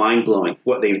just, mind blowing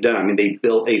what they've done. I mean, they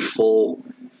built a full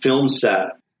film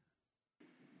set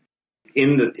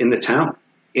in the town,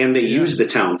 and they use the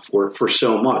town for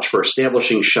so much, for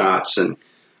establishing shots and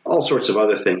all sorts of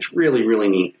other things. Really, really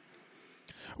neat.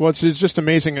 Well, it's just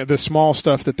amazing the small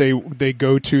stuff that they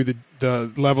go to,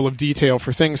 the level of detail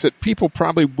for things that people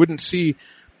probably wouldn't see,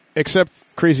 except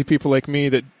crazy people like me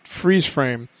that freeze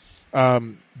frame.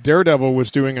 Daredevil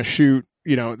was doing a shoot.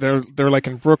 They're like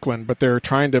in Brooklyn, but they're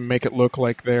trying to make it look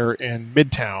like they're in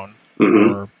Midtown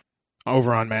or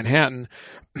over on Manhattan.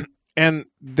 And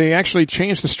they actually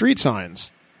changed the street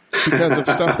signs because of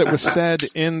stuff that was said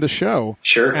in the show.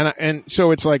 Sure. And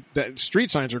so it's like the street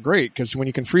signs are great because when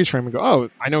you can freeze frame and go, oh,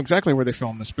 I know exactly where they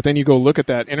filmed this. But then you go look at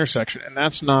that intersection and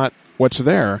that's not what's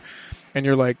there. And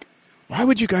you're like, why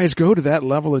would you guys go to that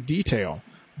level of detail?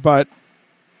 But,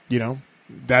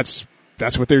 that's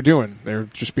what they're doing. They're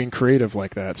just being creative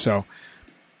like that. So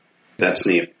that's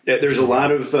neat. There's a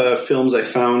lot of films I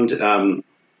found.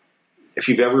 If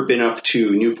you've ever been up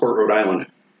to Newport, Rhode Island,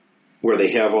 where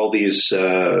they have all these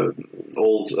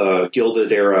old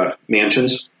Gilded era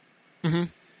mansions,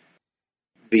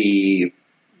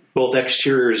 both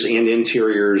exteriors and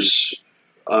interiors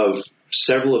of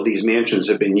several of these mansions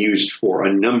have been used for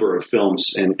a number of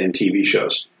films and TV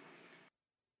shows.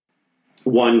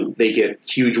 One, they get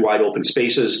huge wide open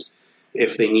spaces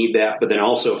if they need that, but then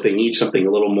also if they need something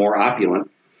a little more opulent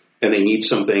and they need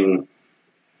something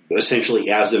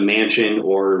essentially as a mansion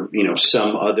or,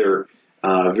 some other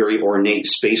very ornate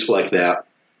space like that.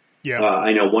 Yeah.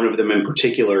 I know one of them in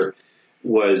particular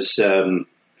was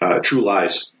True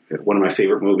Lies, one of my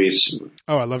favorite movies.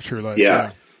 Oh, I love True Lies.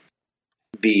 Yeah.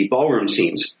 The ballroom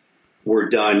scenes were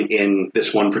done in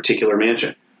this one particular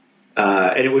mansion.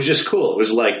 And it was just cool. It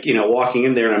was like, walking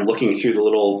in there and I'm looking through the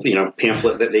little,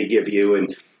 pamphlet that they give you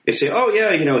and they say, oh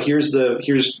yeah,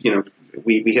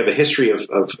 we have a history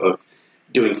of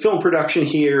doing film production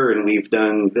here and we've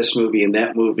done this movie and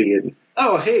that movie and,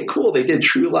 oh, hey, cool. They did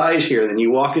True Lies here. And then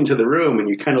you walk into the room and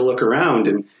you kind of look around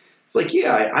and it's like,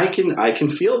 yeah, I can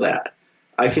feel that.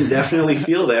 I can definitely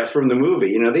feel that from the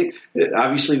movie.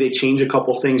 They change a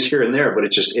couple things here and there, but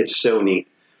it's so neat.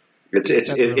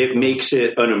 It makes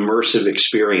it an immersive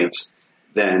experience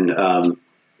then,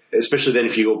 especially then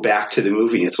if you go back to the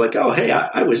movie, it's like, oh, hey,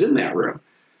 I was in that room.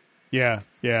 Yeah.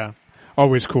 Yeah.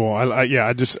 Always cool. I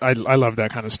love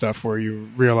that kind of stuff where you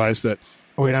realize that,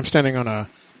 oh wait, I'm standing on a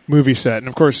movie set. And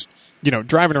of course,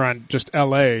 driving around just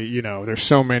LA, there's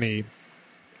so many,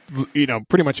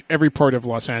 pretty much every part of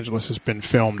Los Angeles has been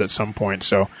filmed at some point.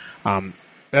 So,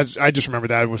 I just remember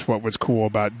that was what was cool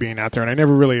about being out there. And I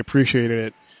never really appreciated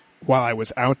it while I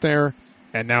was out there,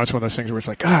 and now it's one of those things where it's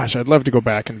like, gosh, I'd love to go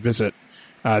back and visit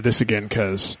this again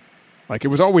because, it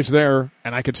was always there,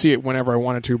 and I could see it whenever I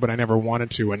wanted to, but I never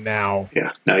wanted to, and now...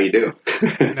 Yeah, now you do.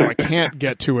 now I can't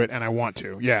get to it, and I want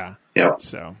to. Yeah. Yep.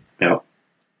 So. Yep.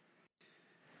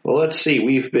 Well, let's see.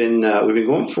 We've been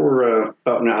going for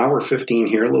about an hour 15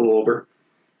 here, a little over.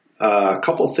 A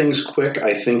couple things quick,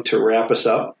 I think, to wrap us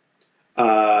up.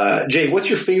 Jay, what's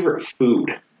your favorite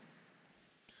food?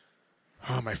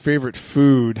 Oh, my favorite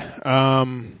food.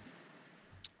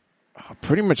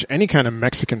 Pretty much any kind of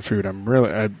Mexican food.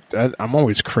 I'm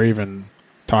always craving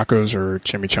tacos or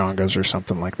chimichangas or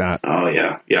something like that. Oh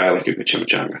yeah. Yeah. I like a good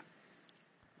chimichanga.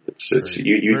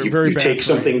 You take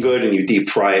something good and you deep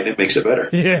fry it and it makes it better.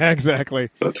 Yeah, exactly.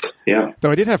 But, yeah.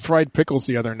 Though I did have fried pickles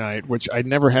the other night, which I'd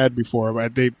never had before,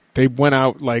 but they went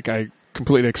out like I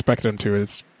completely expected them to.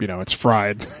 It's, it's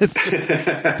fried. It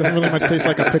doesn't really much taste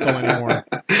like a pickle anymore.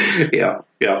 Yeah.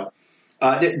 Yeah.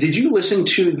 Did you listen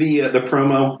to the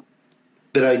promo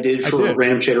that I did for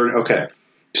Random Chatter? Okay.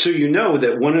 So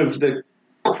that one of the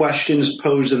questions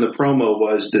posed in the promo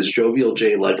was, does Jovial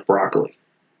J like broccoli?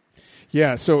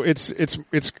 Yeah, so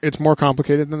it's more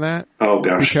complicated than that. Oh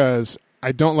gosh. Because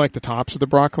I don't like the tops of the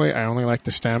broccoli. I only like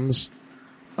the stems.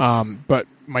 But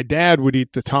my dad would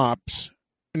eat the tops.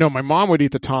 No, my mom would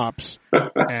eat the tops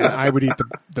and I would eat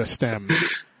the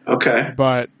stems. Okay.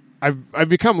 But I've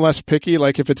become less picky.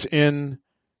 Like if it's in,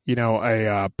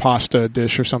 a pasta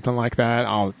dish or something like that,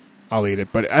 I'll eat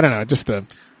it. But I don't know, just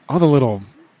all the little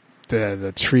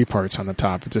the tree parts on the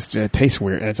top. It tastes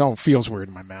weird. It all feels weird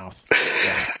in my mouth.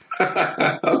 Yeah.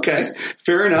 Okay,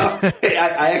 fair enough. Hey,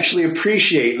 I actually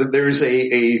appreciate that there's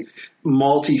a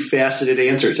multifaceted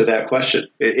answer to that question.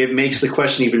 It makes the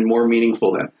question even more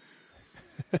meaningful then.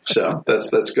 So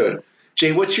that's good.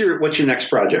 Jay, what's your next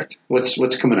project?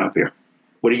 What's coming up here?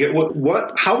 What do you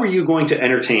get? How are you going to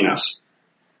entertain us?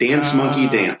 Dance Monkey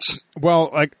Dance. Well,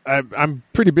 like I'm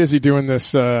pretty busy doing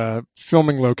this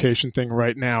filming location thing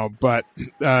right now, but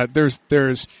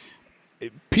there's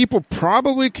people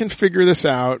probably can figure this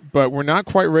out, but we're not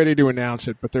quite ready to announce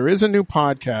it. But there is a new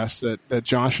podcast that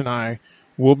Josh and I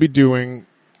will be doing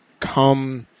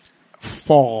come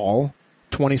fall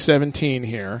 2017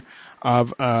 here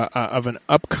of an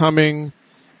upcoming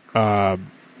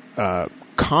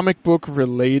comic book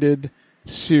related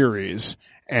series.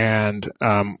 And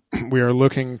we are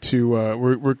looking to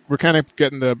we're kind of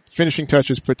getting the finishing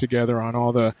touches put together on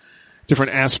all the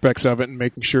different aspects of it and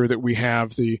making sure that we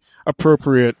have the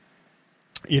appropriate,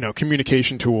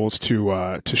 communication tools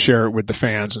to share it with the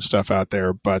fans and stuff out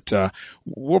there. But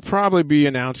we'll probably be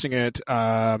announcing it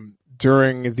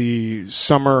during the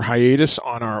summer hiatus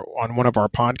on one of our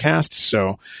podcasts.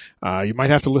 So you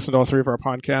might have to listen to all three of our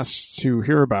podcasts to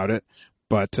hear about it.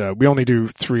 But we only do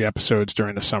 3 episodes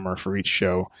during the summer for each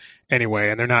show anyway,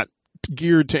 and they're not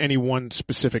geared to any one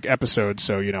specific episode.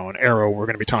 So, on Arrow, we're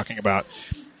going to be talking about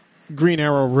Green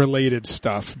Arrow related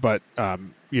stuff, but,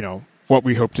 what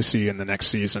we hope to see in the next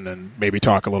season, and maybe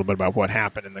talk a little bit about what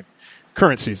happened in the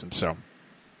current season. So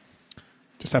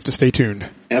just have to stay tuned.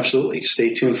 Absolutely.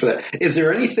 Stay tuned for that. Is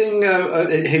there anything,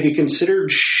 have you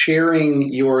considered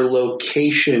sharing your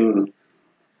location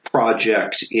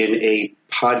project in a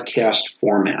podcast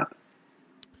format?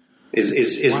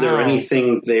 Is there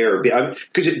anything there?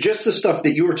 Because just the stuff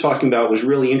that you were talking about was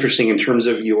really interesting in terms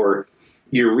of your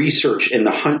research and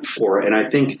the hunt for it. And I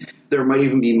think there might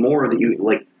even be more that you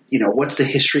like, what's the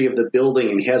history of the building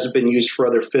and has it been used for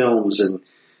other films? And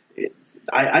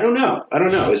I don't know.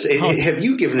 Have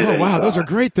you given it any wow, thought? Those are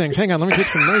great things. Hang on, let me take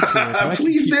some notes here.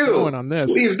 Please do. Going on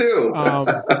this. Please do.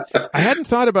 I hadn't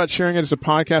thought about sharing it as a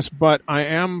podcast, but I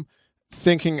am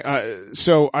thinking,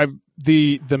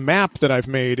 the map that I've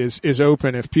made is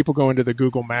open. If people go into the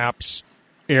Google Maps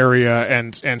area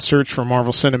and search for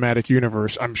Marvel Cinematic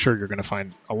Universe, I'm sure you're going to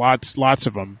find lots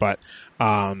of them, but,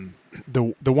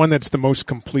 the one that's the most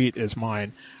complete is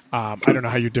mine. I don't know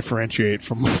how you differentiate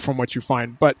from what you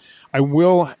find, but I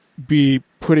will be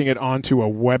putting it onto a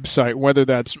website, whether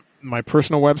that's my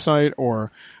personal website or,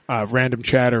 Random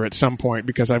Chatter at some point,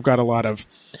 because I've got a lot of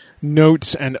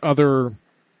notes and other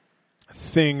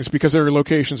things, because there are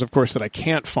locations, of course, that I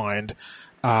can't find,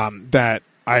 that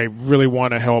I really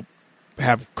want to help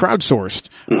have crowdsourced.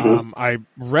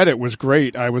 Reddit was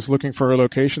great. I was looking for a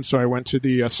location, so I went to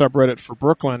the subreddit for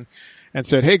Brooklyn and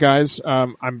said, hey guys,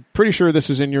 I'm pretty sure this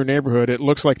is in your neighborhood. It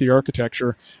looks like the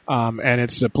architecture, and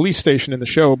it's a police station in the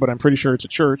show, but I'm pretty sure it's a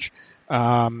church.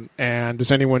 And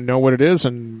does anyone know what it is?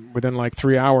 And within like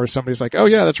 3 hours, somebody's like, oh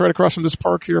yeah, that's right across from this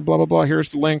park here, blah, blah, blah.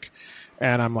 Here's the link.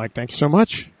 And I'm like, thank you so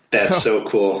much. That's so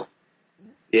cool.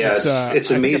 Yeah,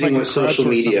 it's amazing with social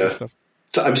media.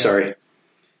 I'm sorry.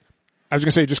 I was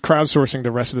going to say just crowdsourcing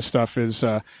the rest of the stuff is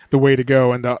the way to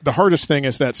go. And the hardest thing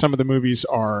is that some of the movies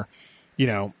are,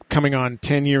 coming on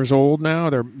 10 years old now.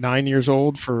 They're 9 years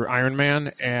old for Iron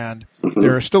Man. And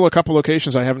there are still a couple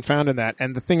locations I haven't found in that.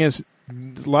 And the thing is,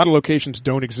 a lot of locations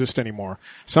don't exist anymore.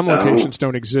 Some locations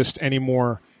don't exist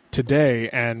anymore today.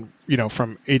 And,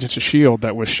 from Agents of S.H.I.E.L.D.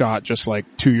 that was shot just like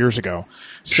 2 years ago.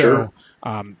 So, sure.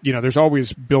 There's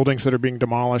always buildings that are being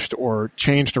demolished or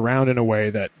changed around in a way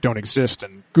that don't exist.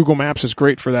 And Google Maps is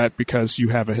great for that because you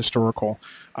have a historical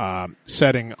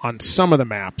setting on some of the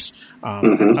maps.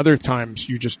 Other times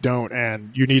you just don't,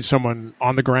 and you need someone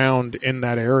on the ground in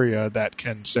that area that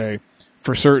can say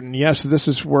for certain, yes, this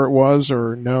is where it was,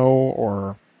 or no,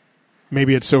 or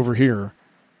maybe it's over here.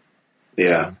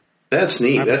 Yeah, that's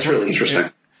neat. That's really interesting.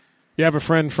 You have a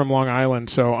friend from Long Island,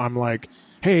 so I'm like,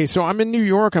 hey, so I'm in New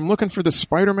York. I'm looking for the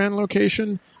Spider-Man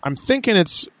location. I'm thinking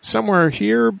it's somewhere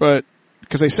here, but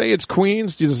because they say it's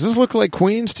Queens, does this look like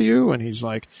Queens to you? And he's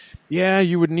like, yeah,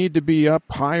 you would need to be up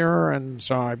higher. And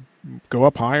so I go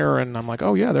up higher, and I'm like,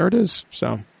 oh yeah, there it is.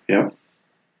 So yeah,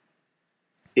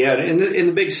 in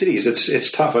the big cities,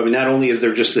 it's tough. I mean, not only is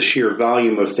there just the sheer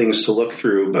volume of things to look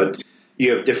through, but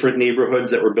you have different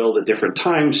neighborhoods that were built at different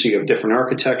times, so you have different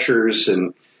architectures,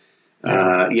 and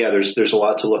there's a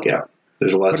lot to look at.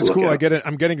 There's a lot to look cool. at. I get it.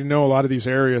 I'm getting to know a lot of these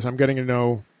areas. I'm getting to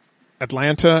know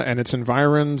Atlanta and its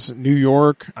environs, New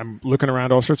York. I'm looking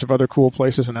around all sorts of other cool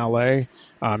places in LA,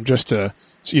 just to,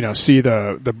 see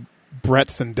the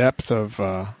breadth and depth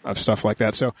of stuff like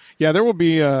that. So yeah, there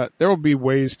will be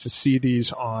ways to see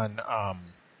these on,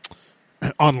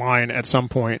 online at some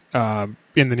point,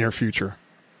 in the near future.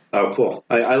 Oh, cool.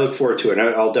 I look forward to it.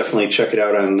 I'll definitely check it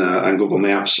out on Google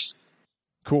Maps.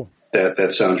 Cool.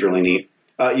 That sounds really neat.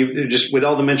 You just with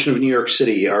all the mention of New York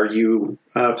City, are you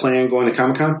planning on going to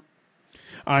Comic-Con?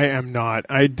 I am not.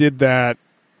 I did that,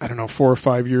 4 or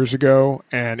 5 years ago,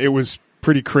 and it was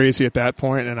pretty crazy at that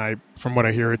point. And from what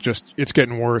I hear, it's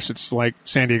getting worse. It's like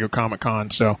San Diego Comic-Con.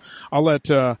 So I'll let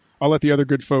the other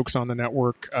good folks on the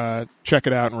network check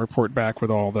it out and report back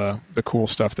with all the cool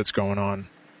stuff that's going on.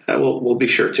 We'll be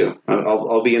sure to.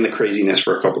 I'll be in the craziness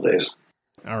for a couple days.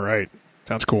 All right,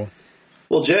 sounds cool.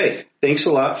 Well, Jay, thanks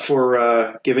a lot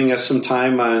for giving us some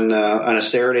time on a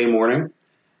Saturday morning.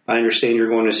 I understand you're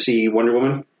going to see Wonder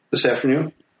Woman this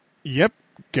afternoon. Yep,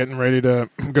 getting ready to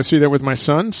go see that with my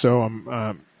son. So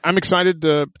I'm excited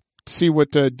to see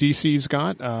what DC's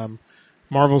got.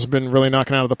 Marvel's been really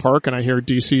knocking out of the park, and I hear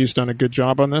DC's done a good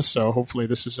job on this. So hopefully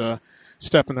this is a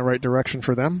step in the right direction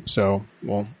for them. So,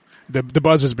 well, the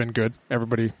buzz has been good.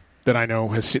 Everybody that I know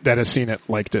has seen it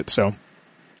liked it. So.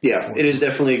 Yeah, it is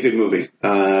definitely a good movie.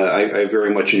 I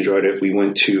very much enjoyed it. I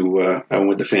went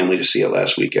with the family to see it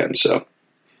last weekend. So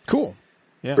cool.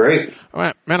 Yeah. Great. All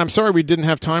right, man, I'm sorry we didn't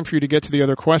have time for you to get to the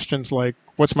other questions like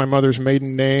what's my mother's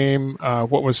maiden name,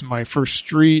 what was my first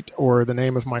street, or the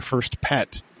name of my first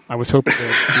pet. I was hoping to be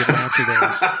able to answer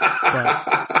those.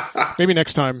 But maybe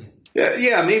next time.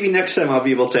 Yeah, maybe next time I'll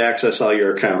be able to access all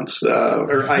your accounts,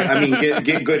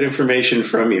 get good information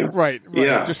from you. Right.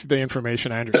 Yeah, just the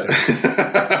information. I understand.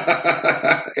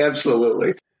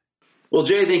 Absolutely. Well,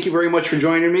 Jay, thank you very much for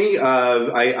joining me.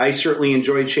 I certainly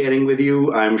enjoyed chatting with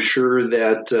you. I'm sure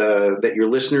that your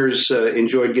listeners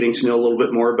enjoyed getting to know a little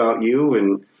bit more about you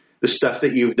and the stuff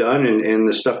that you've done and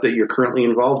the stuff that you're currently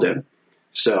involved in.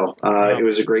 So it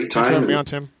was a great time. Thanks for having me on,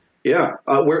 Tim. Yeah.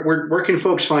 Where can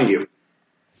folks find you?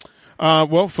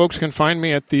 Well, folks can find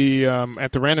me at the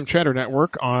Random Chatter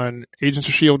Network on Agents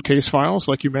of S.H.I.E.L.D. case files,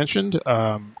 like you mentioned,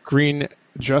 Green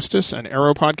Justice, an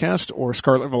Arrow podcast, or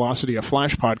Scarlet Velocity, a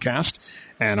Flash podcast,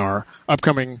 and our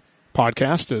upcoming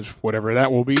podcast is whatever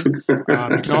that will be. You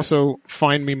can also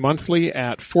find me monthly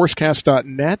at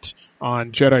forcecast.net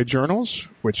on Jedi Journals,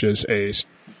 which is a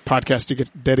podcast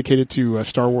dedicated to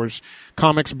Star Wars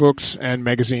comics, books, and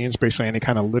magazines, basically any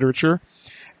kind of literature.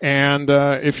 And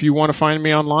if you want to find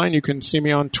me online, you can see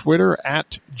me on Twitter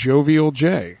at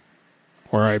JovialJ,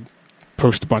 where I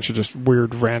post a bunch of just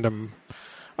weird, random,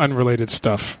 unrelated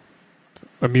stuff,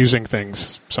 amusing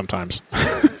things sometimes.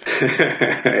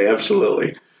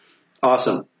 Absolutely.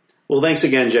 Awesome. Well, thanks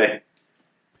again, Jay.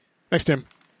 Thanks, Tim.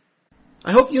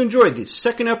 I hope you enjoyed the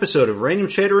second episode of Random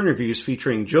Chatter Interviews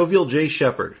featuring Jovial J.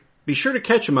 Shepard. Be sure to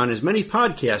catch him on his many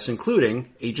podcasts,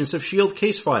 including Agents of S.H.I.E.L.D.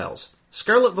 Case Files,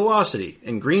 Scarlet Velocity,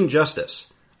 and Green Justice,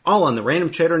 all on the Random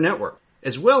Chatter Network,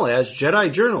 as well as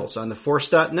Jedi Journals on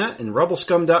theforce.net and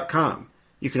rebelscum.com.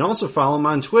 You can also follow him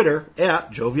on Twitter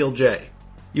at JovialJ.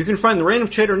 You can find the Random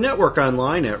Chatter Network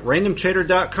online at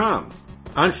randomchatter.com,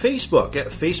 on Facebook at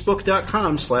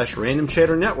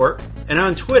facebook.com/randomchatternetwork, and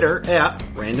on Twitter at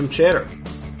randomchatter.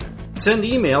 Send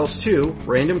emails to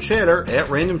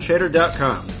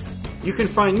randomchatter@randomchatter.com. You can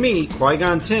find me,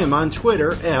 Qui-Gon Tim, on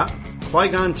Twitter at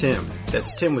Qui-Gon Tim.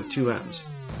 That's Tim with 2 M's.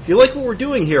 If you like what we're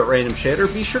doing here at Random Chatter,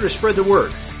 be sure to spread the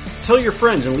word. Tell your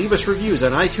friends and leave us reviews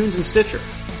on iTunes and Stitcher.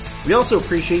 We also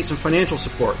appreciate some financial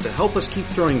support to help us keep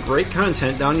throwing great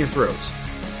content down your throats.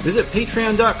 Visit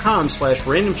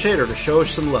patreon.com/randomchatter to show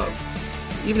us some love.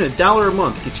 Even $1 a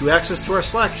month gets you access to our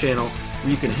Slack channel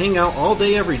where you can hang out all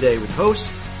day every day with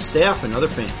hosts, staff, and other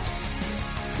fans.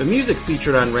 The music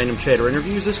featured on Random Chatter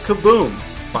Interviews is Kaboom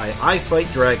by I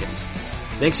Fight Dragons.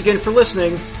 Thanks again for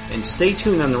listening, and stay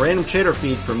tuned on the Random Chatter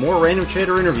feed for more Random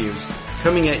Chatter interviews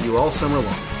coming at you all summer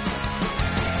long.